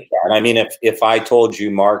 Exactly. And I mean, if I told you,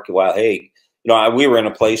 Mark, well, hey, we were in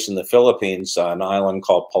a place in the Philippines, an island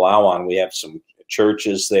called Palawan. We have some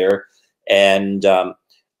churches there, and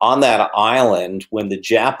on that island, when the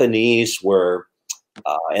Japanese were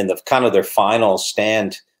in the kind of their final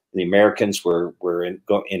stand, the Americans were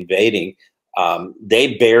invading.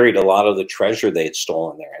 They buried a lot of the treasure they had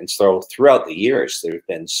stolen there, and so throughout the years, there's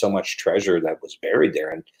been so much treasure that was buried there.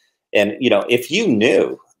 And if you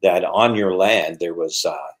knew that on your land there was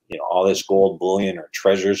all this gold bullion or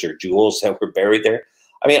treasures or jewels that were buried there,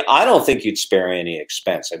 I mean, I don't think you'd spare any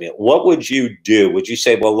expense. I mean, what would you do? Would you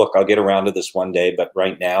say, well, look, I'll get around to this one day, but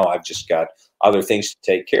right now I've just got other things to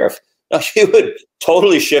take care of? No, you would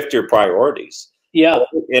totally shift your priorities. Yeah.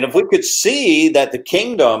 And if we could see that the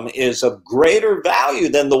kingdom is of greater value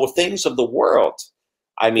than the things of the world,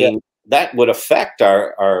 I mean, that would affect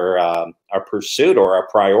our pursuit or our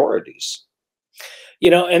priorities.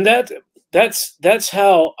 And that's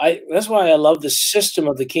why I love the system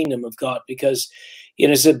of the kingdom of God, because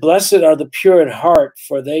it said, blessed are the pure in heart,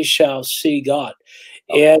 for they shall see God.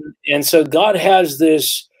 Okay. And so God has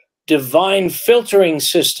this divine filtering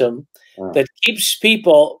system that keeps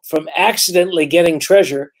people from accidentally getting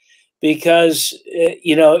treasure, because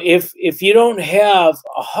if you don't have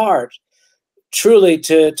a heart truly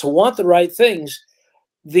to want the right things,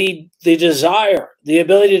 the desire, the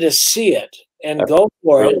ability to see it and go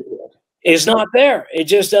for it is not there. It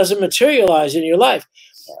just doesn't materialize in your life.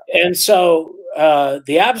 And so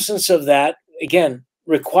the absence of that, again,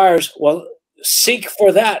 requires, seek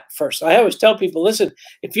for that first. I always tell people, listen,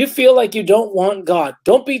 if you feel like you don't want God,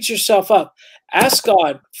 don't beat yourself up. Ask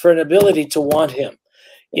God for an ability to want him,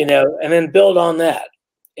 and then build on that.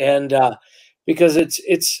 And because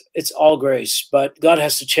it's all grace, but God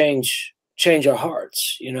has to change our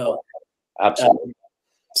hearts, Absolutely.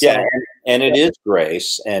 Yeah. And it is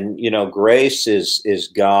grace. And, grace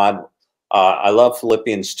is God. I love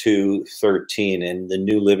Philippians 2:13. In the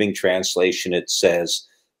New Living Translation, it says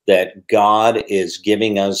that God is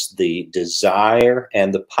giving us the desire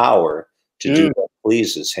and the power to do what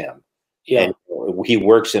pleases him. Yeah. And he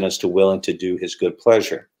works in us to will and to do his good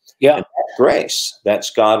pleasure. Yeah. And that's grace. That's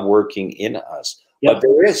God working in us. Yeah. But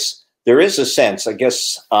there is a sense, I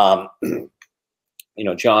guess,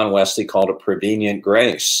 John Wesley called it prevenient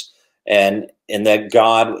grace. And that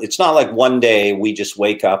God, it's not like one day we just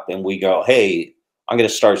wake up and we go, hey, I'm going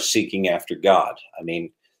to start seeking after God. I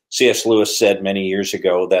mean, C.S. Lewis said many years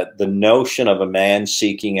ago that the notion of a man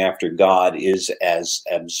seeking after God is as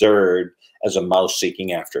absurd as a mouse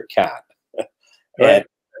seeking after a cat. Right.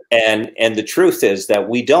 And the truth is that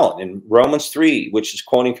we don't. In Romans 3, which is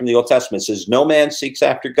quoting from the Old Testament, says, no man seeks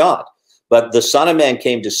after God, but the Son of Man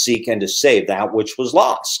came to seek and to save that which was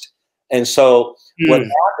lost. And so what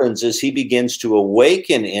happens is he begins to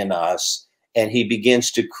awaken in us, and he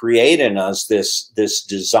begins to create in us this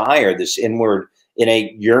desire, this inward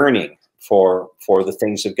innate yearning for the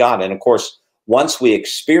things of God. And of course, once we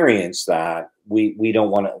experience that, we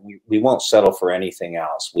won't settle for anything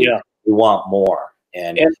else. We want more.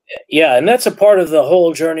 And that's a part of the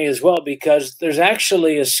whole journey as well, because there's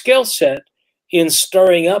actually a skill set in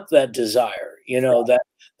stirring up that desire, that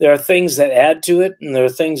there are things that add to it and there are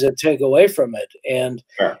things that take away from it.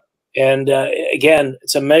 And again,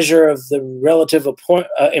 it's a measure of the relative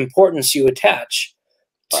importance you attach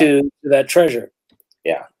to that treasure.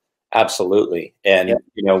 Yeah, absolutely. And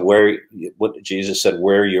what Jesus said,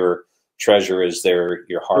 where your treasure is, there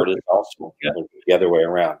your heart is also. The other way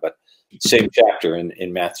around, but same chapter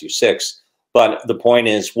in Matthew 6. But the point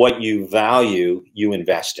is, what you value, you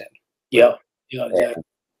invest in. Yeah, exactly.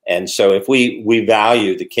 And so if we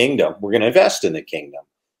value the kingdom, we're going to invest in the kingdom.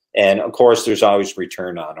 And of course, there's always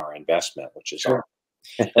return on our investment, which is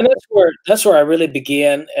and that's where I really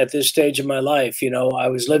began at this stage of my life. I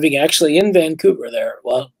was living actually in Vancouver there,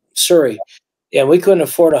 Surrey. Yeah, we couldn't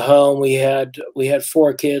afford a home. We had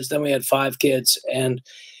 4 kids, then we had 5 kids, and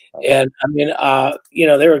I mean, you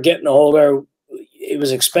know, they were getting older. It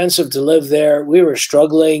was expensive to live there. We were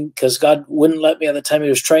struggling because God wouldn't let me at the time He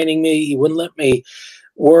was training me. He wouldn't let me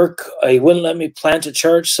work. He wouldn't let me plant a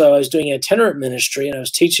church. So I was doing itinerant ministry and I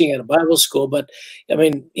was teaching at a Bible school. But I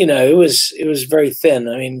mean, you know, it was very thin.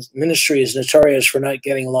 I mean, ministry is notorious for not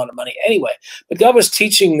getting a lot of money anyway. But God was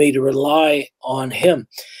teaching me to rely on Him.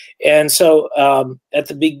 And so at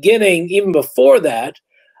the beginning, even before that,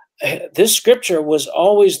 this scripture was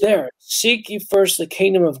always there. Seek ye first the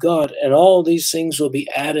kingdom of God, and all these things will be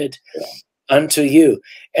added unto you.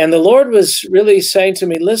 And the Lord was really saying to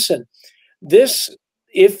me, listen, this,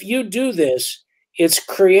 if you do this, it's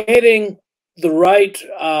creating the right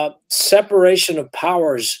separation of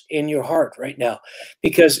powers in your heart right now.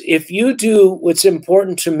 Because if you do what's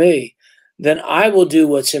important to me, then I will do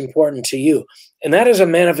what's important to you. And that is a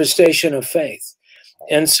manifestation of faith.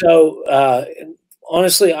 And so,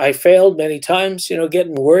 honestly, I failed many times, you know,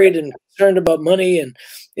 getting worried and concerned about money and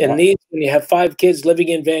needs when you have 5 kids living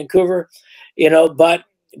in Vancouver, you know, but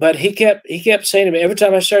he kept saying to me every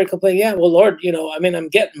time I started complaining, yeah, well, Lord, you know, I mean, I'm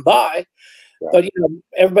getting by, but, you know,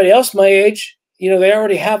 everybody else my age, you know, they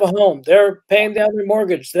already have a home. They're paying down their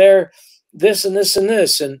mortgage. They're this and this and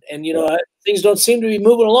this. And you know, things don't seem to be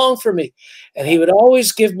moving along for me. And he would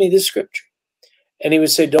always give me this scripture. And he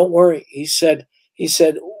would say, don't worry. He said,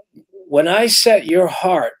 when I set your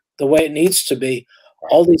heart the way it needs to be,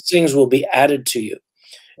 all these things will be added to you.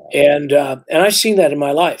 And I've seen that in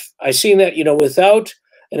my life. I've seen that, you know, without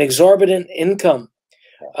an exorbitant income,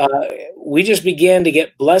 we just began to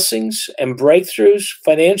get blessings and breakthroughs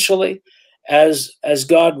financially as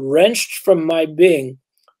God wrenched from my being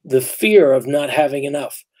the fear of not having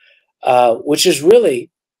enough, which is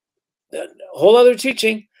really a whole other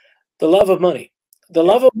teaching, the love of money. The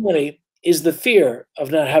love of money is the fear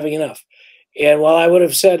of not having enough. And while I would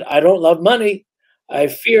have said, I don't love money, I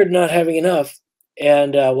feared not having enough.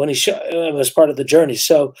 And when it was part of the journey.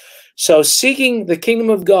 So seeking the kingdom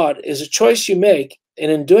of God is a choice you make. And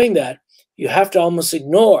in doing that, you have to almost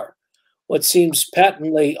ignore what seems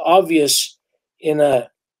patently obvious in a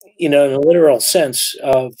literal sense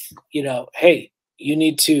of, you know, hey, you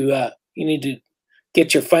need to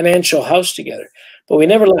get your financial house together. But we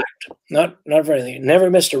never lacked, not for anything. Never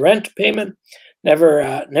missed a rent payment.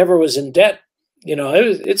 Never was in debt. You know,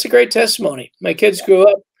 it's a great testimony. My kids grew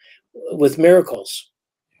up with miracles.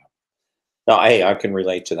 No, I can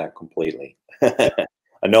relate to that completely.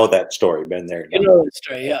 I know that story. Been there. You know that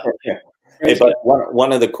story, yeah. Hey, but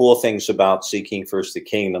one of the cool things about seeking first the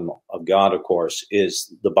kingdom of God, of course,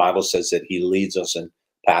 is the Bible says that He leads us in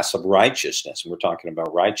paths of righteousness. We're talking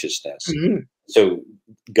about righteousness. Mm-hmm. So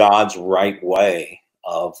God's right way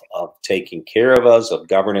of taking care of us, of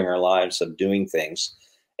governing our lives, of doing things.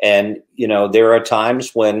 And, you know, there are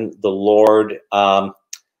times when the Lord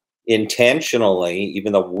intentionally,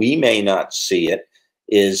 even though we may not see it,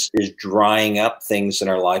 is drying up things in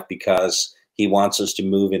our life because He wants us to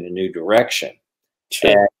move in a new direction.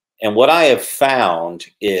 Sure. And what I have found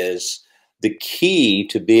is the key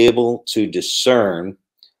to be able to discern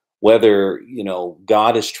whether, you know,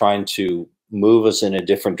 God is trying to move us in a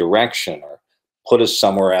different direction or put us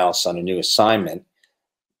somewhere else on a new assignment.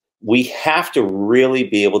 We have to really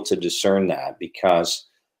be able to discern that, because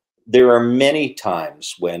there are many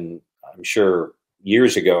times when, I'm sure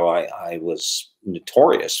years ago, I was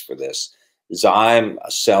notorious for this, is I'm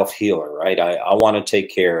a self-healer, right? I want to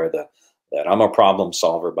take care of that I'm a problem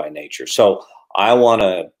solver by nature. So I want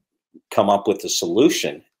to come up with a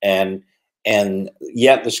solution. And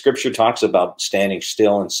yet the scripture talks about standing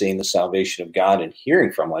still and seeing the salvation of God and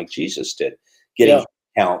hearing from, like Jesus did, getting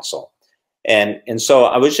counsel. And so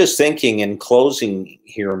I was just thinking in closing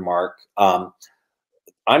here, Mark,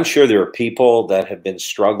 I'm sure there are people that have been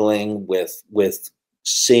struggling with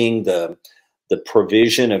seeing the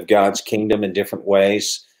provision of God's kingdom in different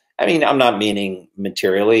ways. I mean, I'm not meaning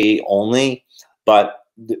materially only, but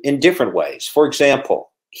in different ways. For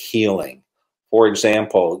example, healing. For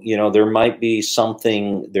example, you know, there might be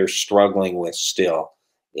something they're struggling with still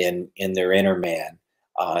in their inner man,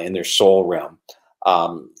 in their soul realm.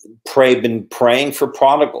 Been praying for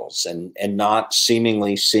prodigals and not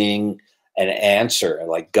seemingly seeing an answer,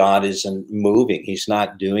 like God isn't moving. He's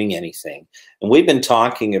not doing anything. And we've been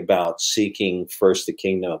talking about seeking first the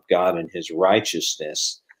kingdom of God and His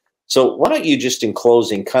righteousness. So why don't you just in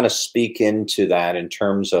closing kind of speak into that in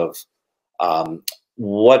terms of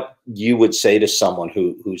what you would say to someone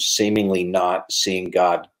who's seemingly not seeing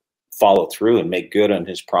God follow through and make good on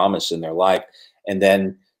His promise in their life, and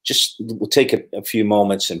then just we'll take a few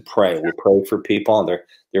moments and pray. We'll pray for people, and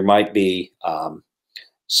there might be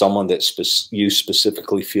someone that you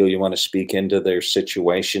specifically feel you want to speak into their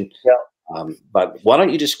situation. Yeah. But why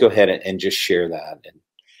don't you just go ahead and just share that?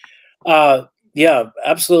 Yeah,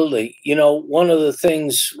 absolutely. You know, one of the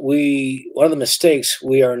mistakes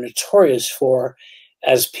we are notorious for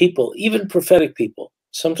as people, even prophetic people,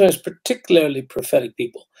 sometimes particularly prophetic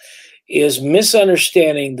people, is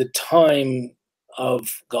misunderstanding the time of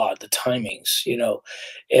God, the timings, you know.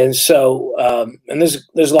 And so, and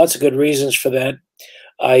there's lots of good reasons for that.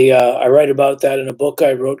 I write about that in a book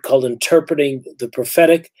I wrote called Interpreting the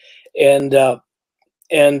Prophetic. And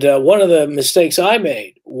one of the mistakes I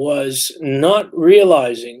made was not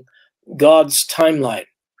realizing God's timeline.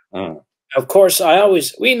 Of course,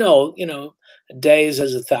 we know, you know, days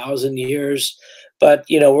as 1,000 years, but,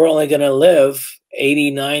 you know, we're only going to live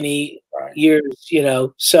 80, 90 years, you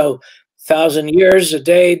know, so 1,000 years a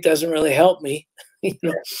day doesn't really help me, you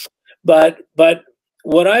know. But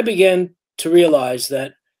what I began to realize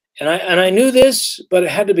that, and I knew this, but it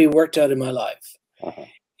had to be worked out in my life,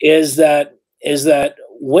 is that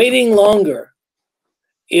waiting longer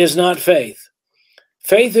is not faith.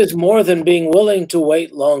 Faith is more than being willing to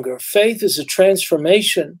wait longer. Faith is a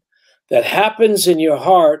transformation that happens in your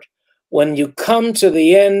heart when you come to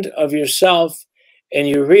the end of yourself and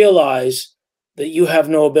you realize that you have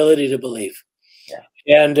no ability to believe.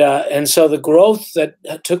 And so the growth that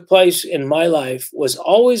took place in my life was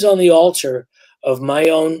always on the altar of my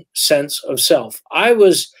own sense of self. I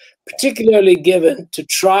was particularly given to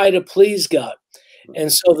try to please God.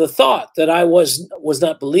 And so the thought that I was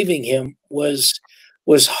not believing him was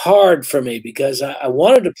hard for me, because I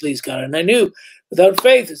wanted to please God, and I knew without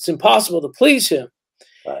faith it's impossible to please him.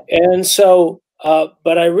 And so,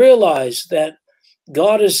 but I realized that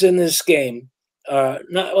God is in this game.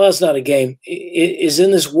 It's not a game. Is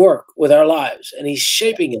in this work with our lives, and he's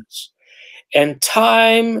shaping us. And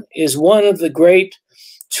time is one of the great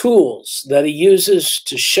tools that he uses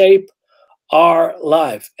to shape our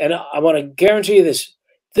life. And I want to guarantee you this.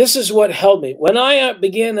 This is what helped me. When I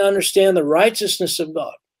began to understand the righteousness of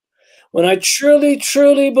God, when I truly,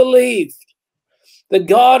 truly believed that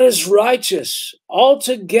God is righteous,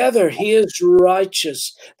 altogether he is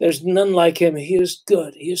righteous. There's none like him. He is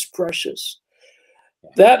good. He is precious.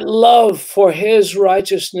 That love for his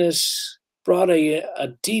righteousness brought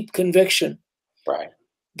a deep conviction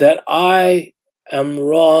that I am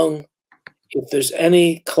wrong if there's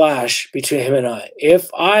any clash between him and I. If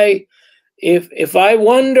I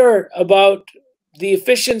wonder about the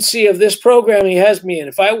efficiency of this program he has me in,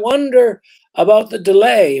 if I wonder about the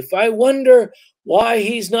delay, if I wonder why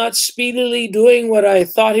he's not speedily doing what I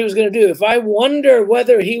thought he was going to do, if I wonder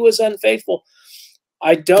whether he was unfaithful,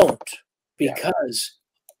 I don't, because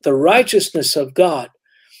the righteousness of God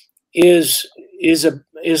is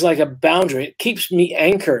like a boundary. It keeps me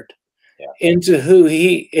anchored into who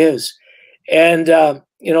he is. And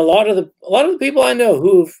you know, a lot of the people I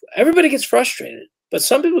know everybody gets frustrated, but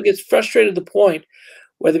some people get frustrated to the point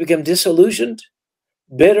where they become disillusioned,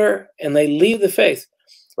 bitter, and they leave the faith.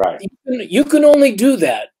 You can only do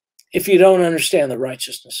that if you don't understand the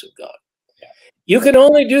righteousness of God. You can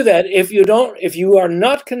only do that if you are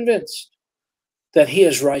not convinced that he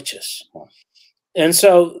is righteous. And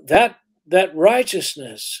so that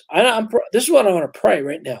righteousness, this is what I want to pray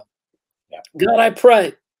right now. God, I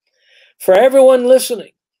pray for everyone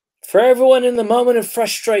listening, for everyone in the moment of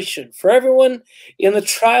frustration, for everyone in the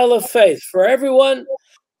trial of faith, for everyone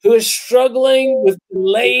who is struggling with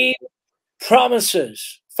delayed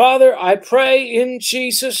promises. Father, I pray in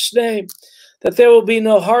Jesus' name that there will be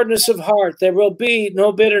no hardness of heart. There will be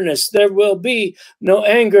no bitterness. There will be no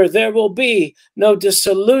anger. There will be no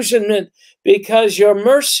disillusionment, because your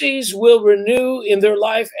mercies will renew in their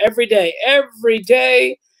life every day. Every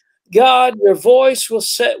day, God, your voice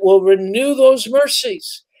will renew those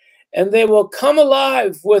mercies, and they will come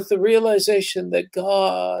alive with the realization that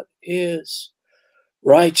God is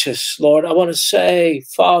righteous. Lord, I want to say,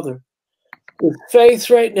 Father, with faith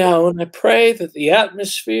right now, and I pray that the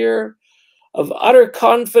atmosphere of utter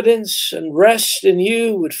confidence and rest in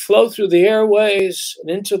you would flow through the airways and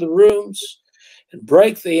into the rooms and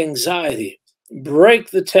break the anxiety,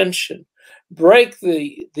 break the tension, break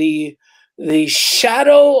the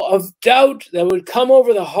shadow of doubt that would come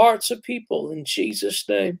over the hearts of people. In Jesus'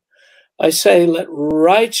 name, I say, let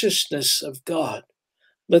righteousness of God,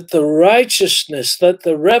 let the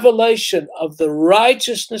revelation of the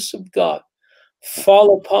righteousness of God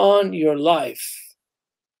fall upon your life.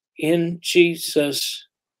 In Jesus'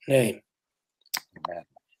 name. Amen.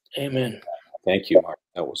 Amen. Thank you, Mark.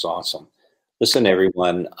 That was awesome. Listen,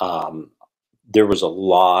 everyone, there was a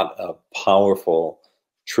lot of powerful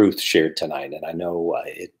truth shared tonight, and I know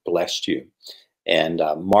it blessed you. And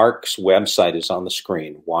Mark's website is on the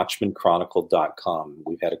screen, watchmanchronicle.com.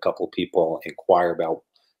 We've had a couple of people inquire about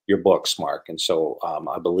your books, Mark, and so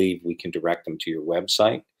I believe we can direct them to your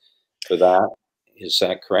website for that. Is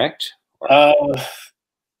that correct?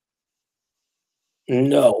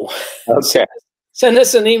 No. Okay. Send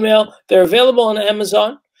us an email. They're available on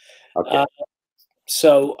Amazon. Okay.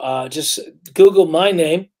 So just Google my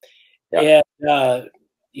name. Yeah. And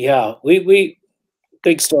yeah, we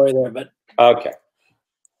big story there, but okay.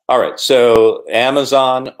 All right. So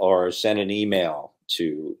Amazon, or send an email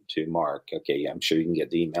to Mark. Okay. I'm sure you can get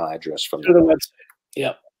the email address from the website.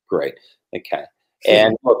 Yep. Great. Okay.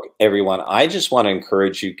 And look, everyone, I just want to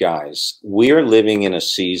encourage you guys. We are living in a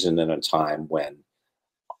season and a time when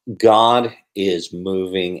God is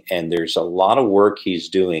moving, and there's a lot of work he's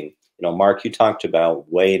doing. You know, Mark, you talked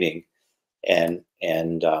about waiting, and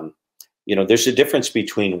you know, there's a difference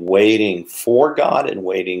between waiting for God and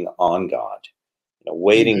waiting on God. You know,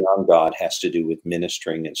 waiting on God has to do with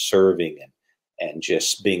ministering and serving and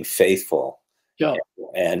just being faithful. Yeah.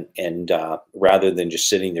 And rather than just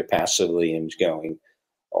sitting there passively and going,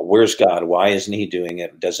 oh, where's God? Why isn't he doing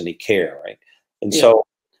it? Doesn't he care? Right. And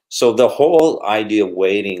so the whole idea of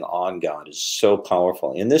waiting on God is so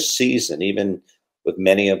powerful in this season, even with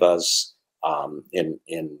many of us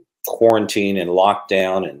in quarantine and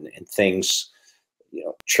lockdown and things, you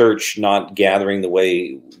know, church not gathering the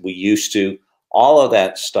way we used to. All of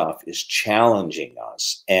that stuff is challenging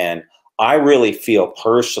us. And I really feel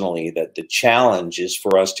personally that the challenge is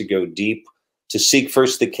for us to go deep, to seek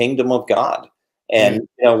first the kingdom of God. And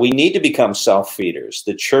you know, we need to become self-feeders.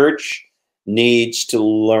 The church needs to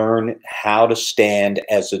learn how to stand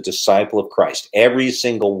as a disciple of Christ, every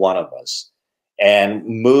single one of us, and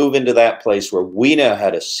move into that place where we know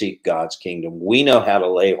how to seek God's kingdom. We know how to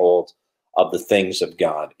lay hold of the things of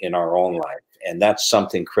God in our own life. And that's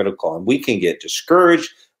something critical. And we can get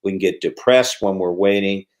discouraged. We can get depressed when we're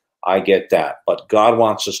waiting. I get that. But God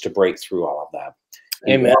wants us to break through all of that.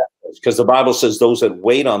 Amen. Because the Bible says those that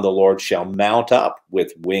wait on the Lord shall mount up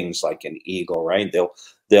with wings like an eagle, right?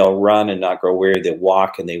 They'll run and not grow weary. They'll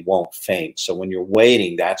walk and they won't faint. So when you're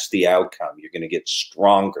waiting, that's the outcome. You're going to get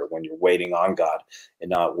stronger when you're waiting on God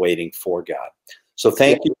and not waiting for God. So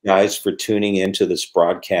thank you guys for tuning into this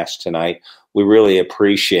broadcast tonight. We really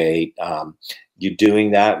appreciate you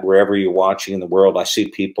doing that wherever you're watching in the world. I see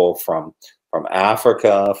people from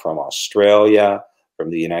Africa, from Australia, from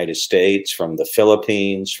the United States, from the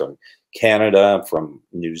Philippines, from Canada, from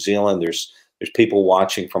New Zealand. There's people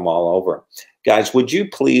watching from all over. Guys, would you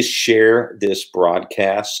please share this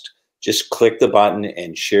broadcast? Just click the button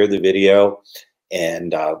and share the video.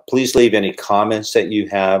 And please leave any comments that you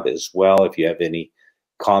have as well. If you have any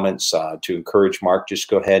comments to encourage Mark, just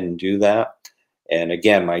go ahead and do that. And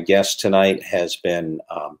again, my guest tonight has been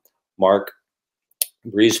Marc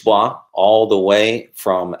Brisebois, all the way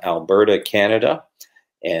from Alberta, Canada.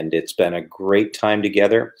 And it's been a great time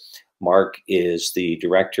together. Mark is the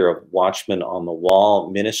director of Watchman on the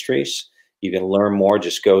Wall Ministries. You can learn more,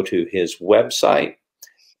 just go to his website,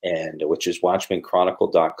 and which is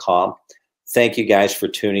watchmanchronicle.com. Thank you guys for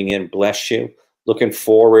tuning in. Bless you. Looking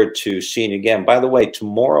forward to seeing you again. By the way,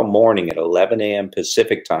 tomorrow morning at 11 a.m.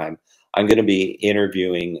 Pacific time, I'm going to be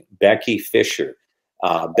interviewing Becky Fisher.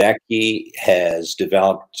 Becky has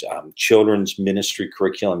developed children's ministry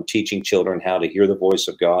curriculum, teaching children how to hear the voice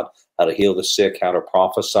of God, how to heal the sick, how to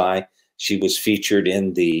prophesy. She was featured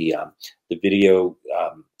in the video.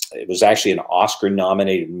 It was actually an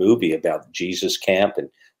Oscar-nominated movie about Jesus Camp and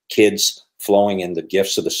kids flowing in the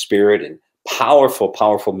gifts of the Spirit, and powerful,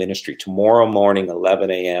 powerful ministry. Tomorrow morning,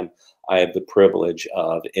 11 a.m., I have the privilege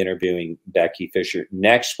of interviewing Becky Fisher.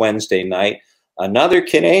 Next Wednesday night, another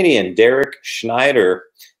Canadian, Derek Schneider,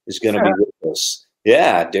 is going to be with us.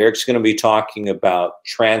 Yeah, Derek's going to be talking about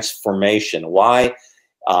transformation. Why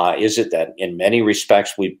is it that in many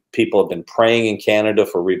respects people have been praying in Canada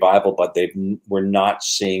for revival, but we're not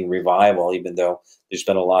seeing revival, even though there's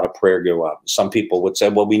been a lot of prayer go up. Some people would say,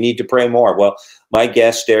 well, we need to pray more. Well, my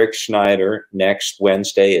guest, Derek Schneider, next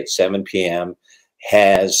Wednesday at 7 p.m.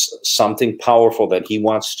 has something powerful that he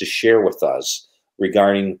wants to share with us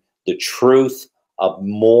regarding the truth of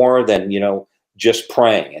more than, just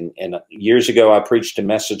praying. And years ago, I preached a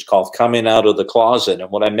message called Coming Out of the Closet. And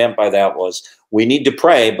what I meant by that was we need to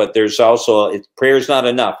pray, but there's also, prayer is not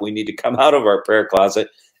enough. We need to come out of our prayer closet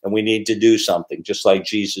and we need to do something, just like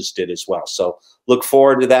Jesus did as well. So look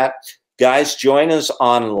forward to that. Guys, join us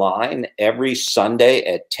online every Sunday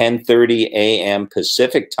at 10:30 a.m.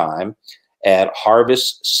 Pacific time at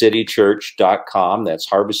harvestcitychurch.com. That's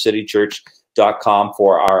Harvest City Church. wallministries.com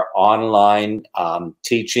for our online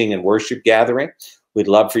teaching and worship gathering. We'd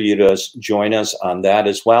love for you to join us on that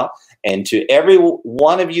as well. And to every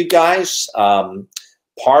one of you guys,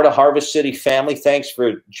 part of Harvest City family, thanks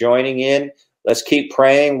for joining in. Let's keep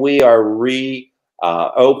praying. We are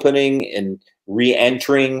opening and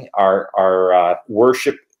re-entering our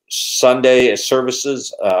worship Sunday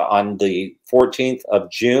services on the 14th of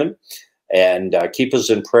June. And keep us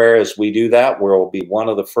in prayer as we do that. We'll be one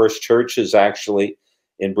of the first churches actually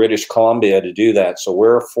in British Columbia to do that. So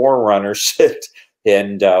we're forerunners,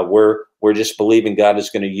 and we're just believing God is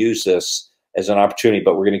going to use this as an opportunity.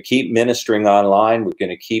 But we're going to keep ministering online. We're going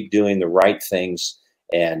to keep doing the right things,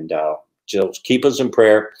 and just keep us in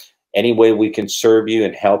prayer. Any way we can serve you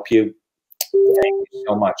and help you, thank you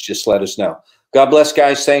so much. Just let us know. God bless,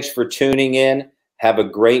 guys. Thanks for tuning in. Have a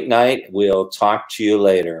great night. We'll talk to you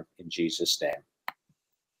later in Jesus' name.